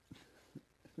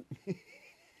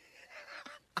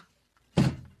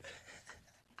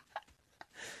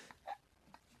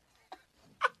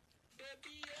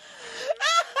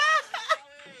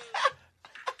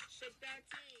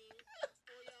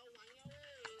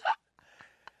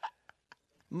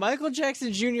 Michael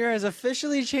Jackson Jr. has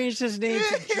officially changed his name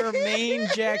to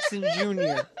Jermaine Jackson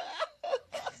Jr.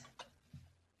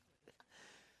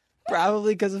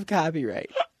 Probably because of copyright.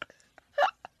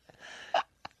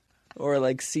 Or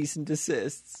like cease and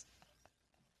desists.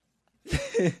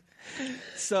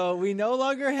 So we no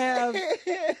longer have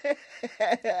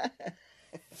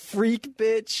Freak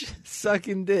Bitch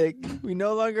Sucking Dick. We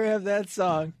no longer have that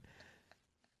song.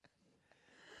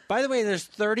 By the way, there's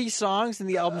 30 songs and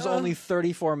the album's only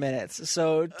 34 minutes.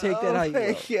 So take that how you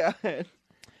will. God.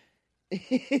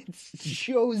 It's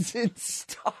Chosen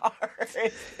Star.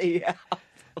 Yeah.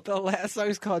 The last song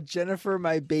is called Jennifer,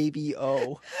 My Baby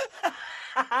O.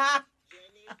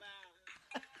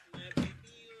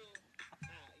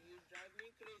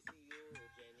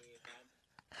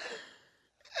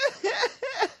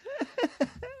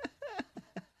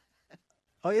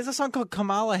 Oh, he has a song called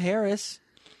Kamala Harris.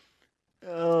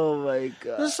 Oh my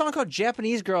god. There's a song called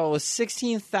Japanese Girl with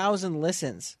 16,000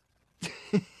 listens.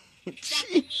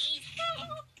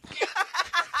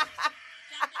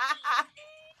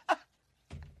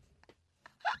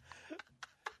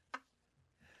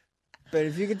 But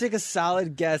if you could take a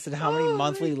solid guess at how many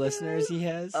monthly listeners he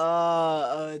has.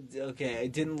 Okay, I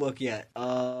didn't look yet.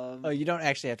 Oh, you don't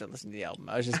actually have to listen to the album.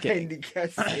 I was just kidding. I'm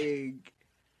guessing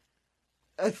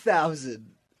 1,000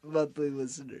 monthly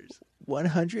listeners.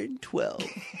 112.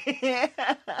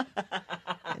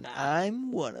 And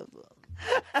I'm one of them.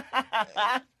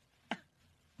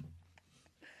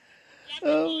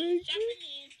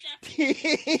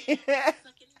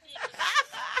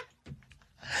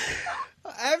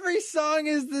 Every song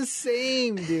is the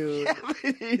same, dude.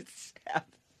 Japanese.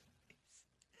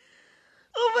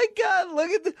 Oh my god, look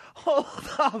at the... Hold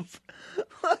up.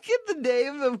 Look at the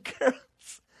name of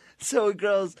girls. So,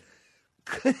 girls...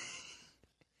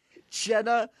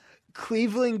 Jenna,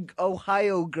 Cleveland,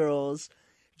 Ohio girls.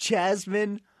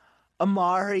 Jasmine,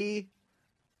 Amari.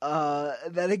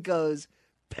 Then it goes...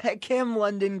 Peckham,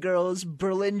 London girls.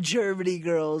 Berlin, Germany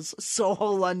girls.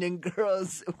 Soho, London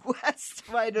girls. West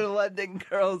Minor, London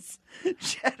girls.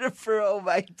 Jennifer, oh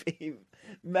my baby.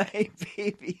 My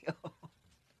baby, oh.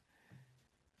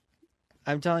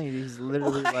 I'm telling you, he's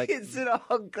literally Why like... is it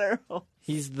all girls?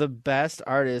 He's the best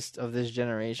artist of this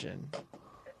generation.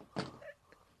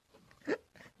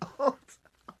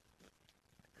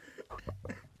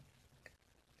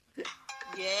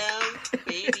 Yeah,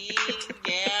 baby,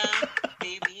 yeah,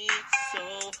 baby,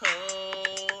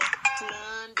 Soho,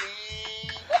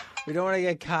 London. We don't want to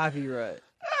get copyright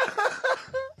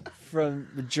from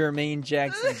Jermaine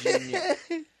Jackson Jr.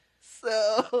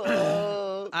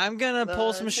 So I'm going to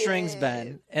pull some strings,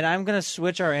 Ben, and I'm going to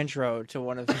switch our intro to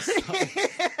one of his songs.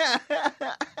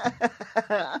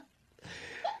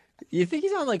 You think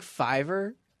he's on like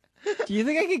Fiverr? Do you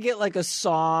think I could get like a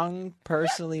song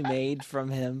personally made from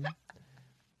him?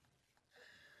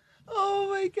 oh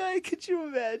my god, could you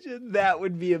imagine? That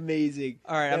would be amazing.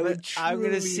 All right, I'm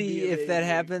going to see if that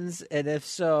happens, and if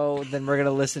so, then we're going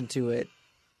to listen to it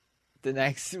when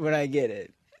I get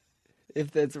it.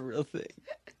 If that's a real thing.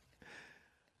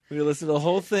 We're going to listen to the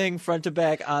whole thing front to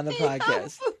back on the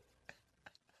podcast.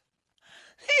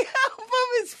 The album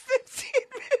is 15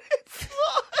 minutes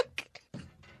long.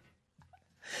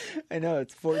 I know,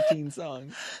 it's 14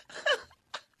 songs.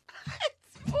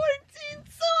 It's 14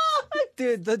 songs.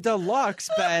 Dude, the deluxe,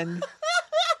 Ben.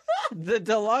 The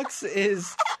deluxe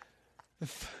is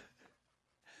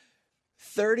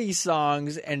 30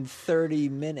 songs and 30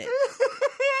 minutes.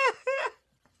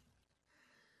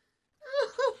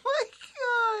 Oh my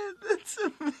god, that's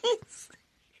amazing. It's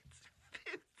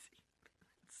 15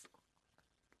 minutes long.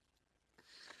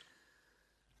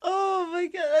 Oh my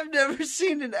god, I've never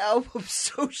seen an album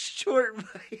so short in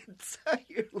my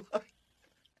entire life.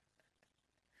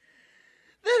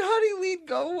 That Honey Lead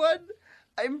Go one,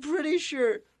 I'm pretty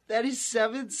sure that is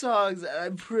 7 songs, and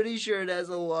I'm pretty sure it has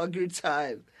a longer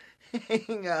time.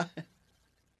 Hang on.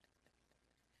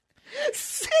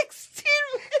 16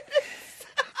 minutes!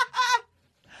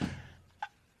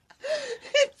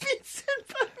 It beats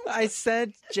it by I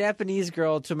sent Japanese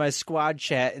girl to my squad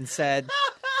chat and said,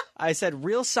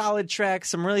 real solid track,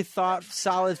 some really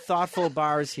solid, thoughtful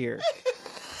bars here.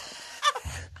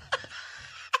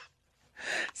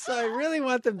 So I really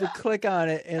want them to click on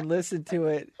it and listen to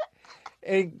it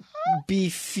and be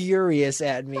furious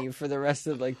at me for the rest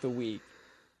of like the week.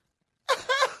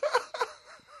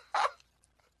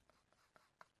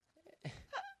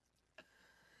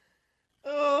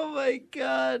 Oh my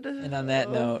god. And on that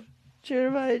note,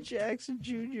 Jeremiah Jackson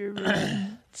Jr.,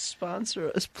 man,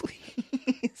 sponsor us,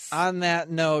 please. on that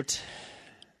note,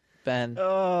 Ben,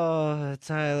 Oh,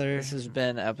 Tyler. this has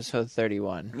been episode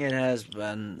 31. It has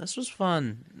been. This was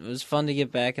fun. It was fun to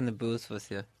get back in the booth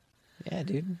with you. Yeah,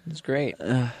 dude, it's great.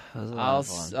 It was a lot of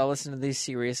fun. I'll listen to these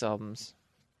serious albums.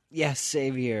 Yes,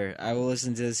 same here. I will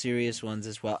listen to the serious ones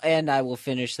as well. And I will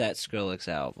finish that Skrillex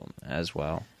album as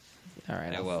well. All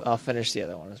right, I will. I'll finish the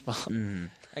other one as well. Mm.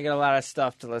 I got a lot of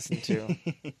stuff to listen to.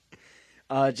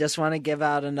 Just want to give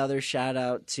out another shout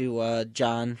out to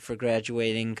John for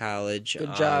graduating college.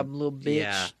 Good job, little bitch.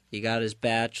 Yeah, he got his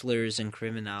bachelor's in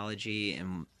criminology,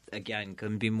 and again,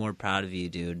 couldn't be more proud of you,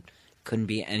 dude. Couldn't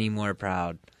be any more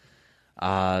proud.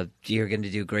 You're going to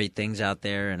do great things out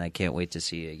there, and I can't wait to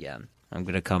see you again. I'm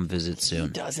going to come visit He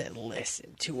soon. doesn't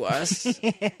listen to us.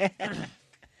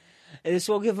 This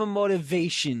will give him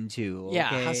motivation too. Okay?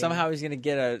 Yeah, somehow he's gonna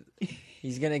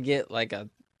get like a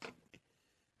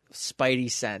spidey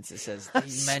sense that says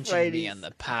he mentioned me on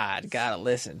the pod. Gotta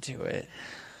listen to it.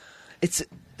 It's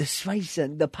the spidey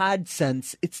sense, the pod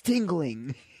sense. It's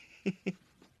tingling.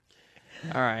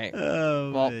 All right.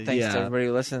 Oh, Well, thanks to everybody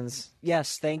who listens.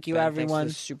 Yes, thank you, Ben, everyone.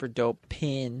 thanks for the super dope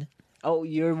pin. Oh,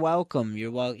 you're welcome.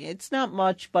 You're welcome. It's not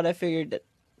much, but I figured that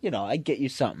I'd get you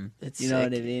something. It's you know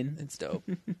sick. what I mean. It's dope.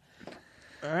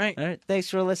 All right. All right. Thanks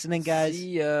for listening, guys.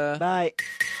 See ya. Bye.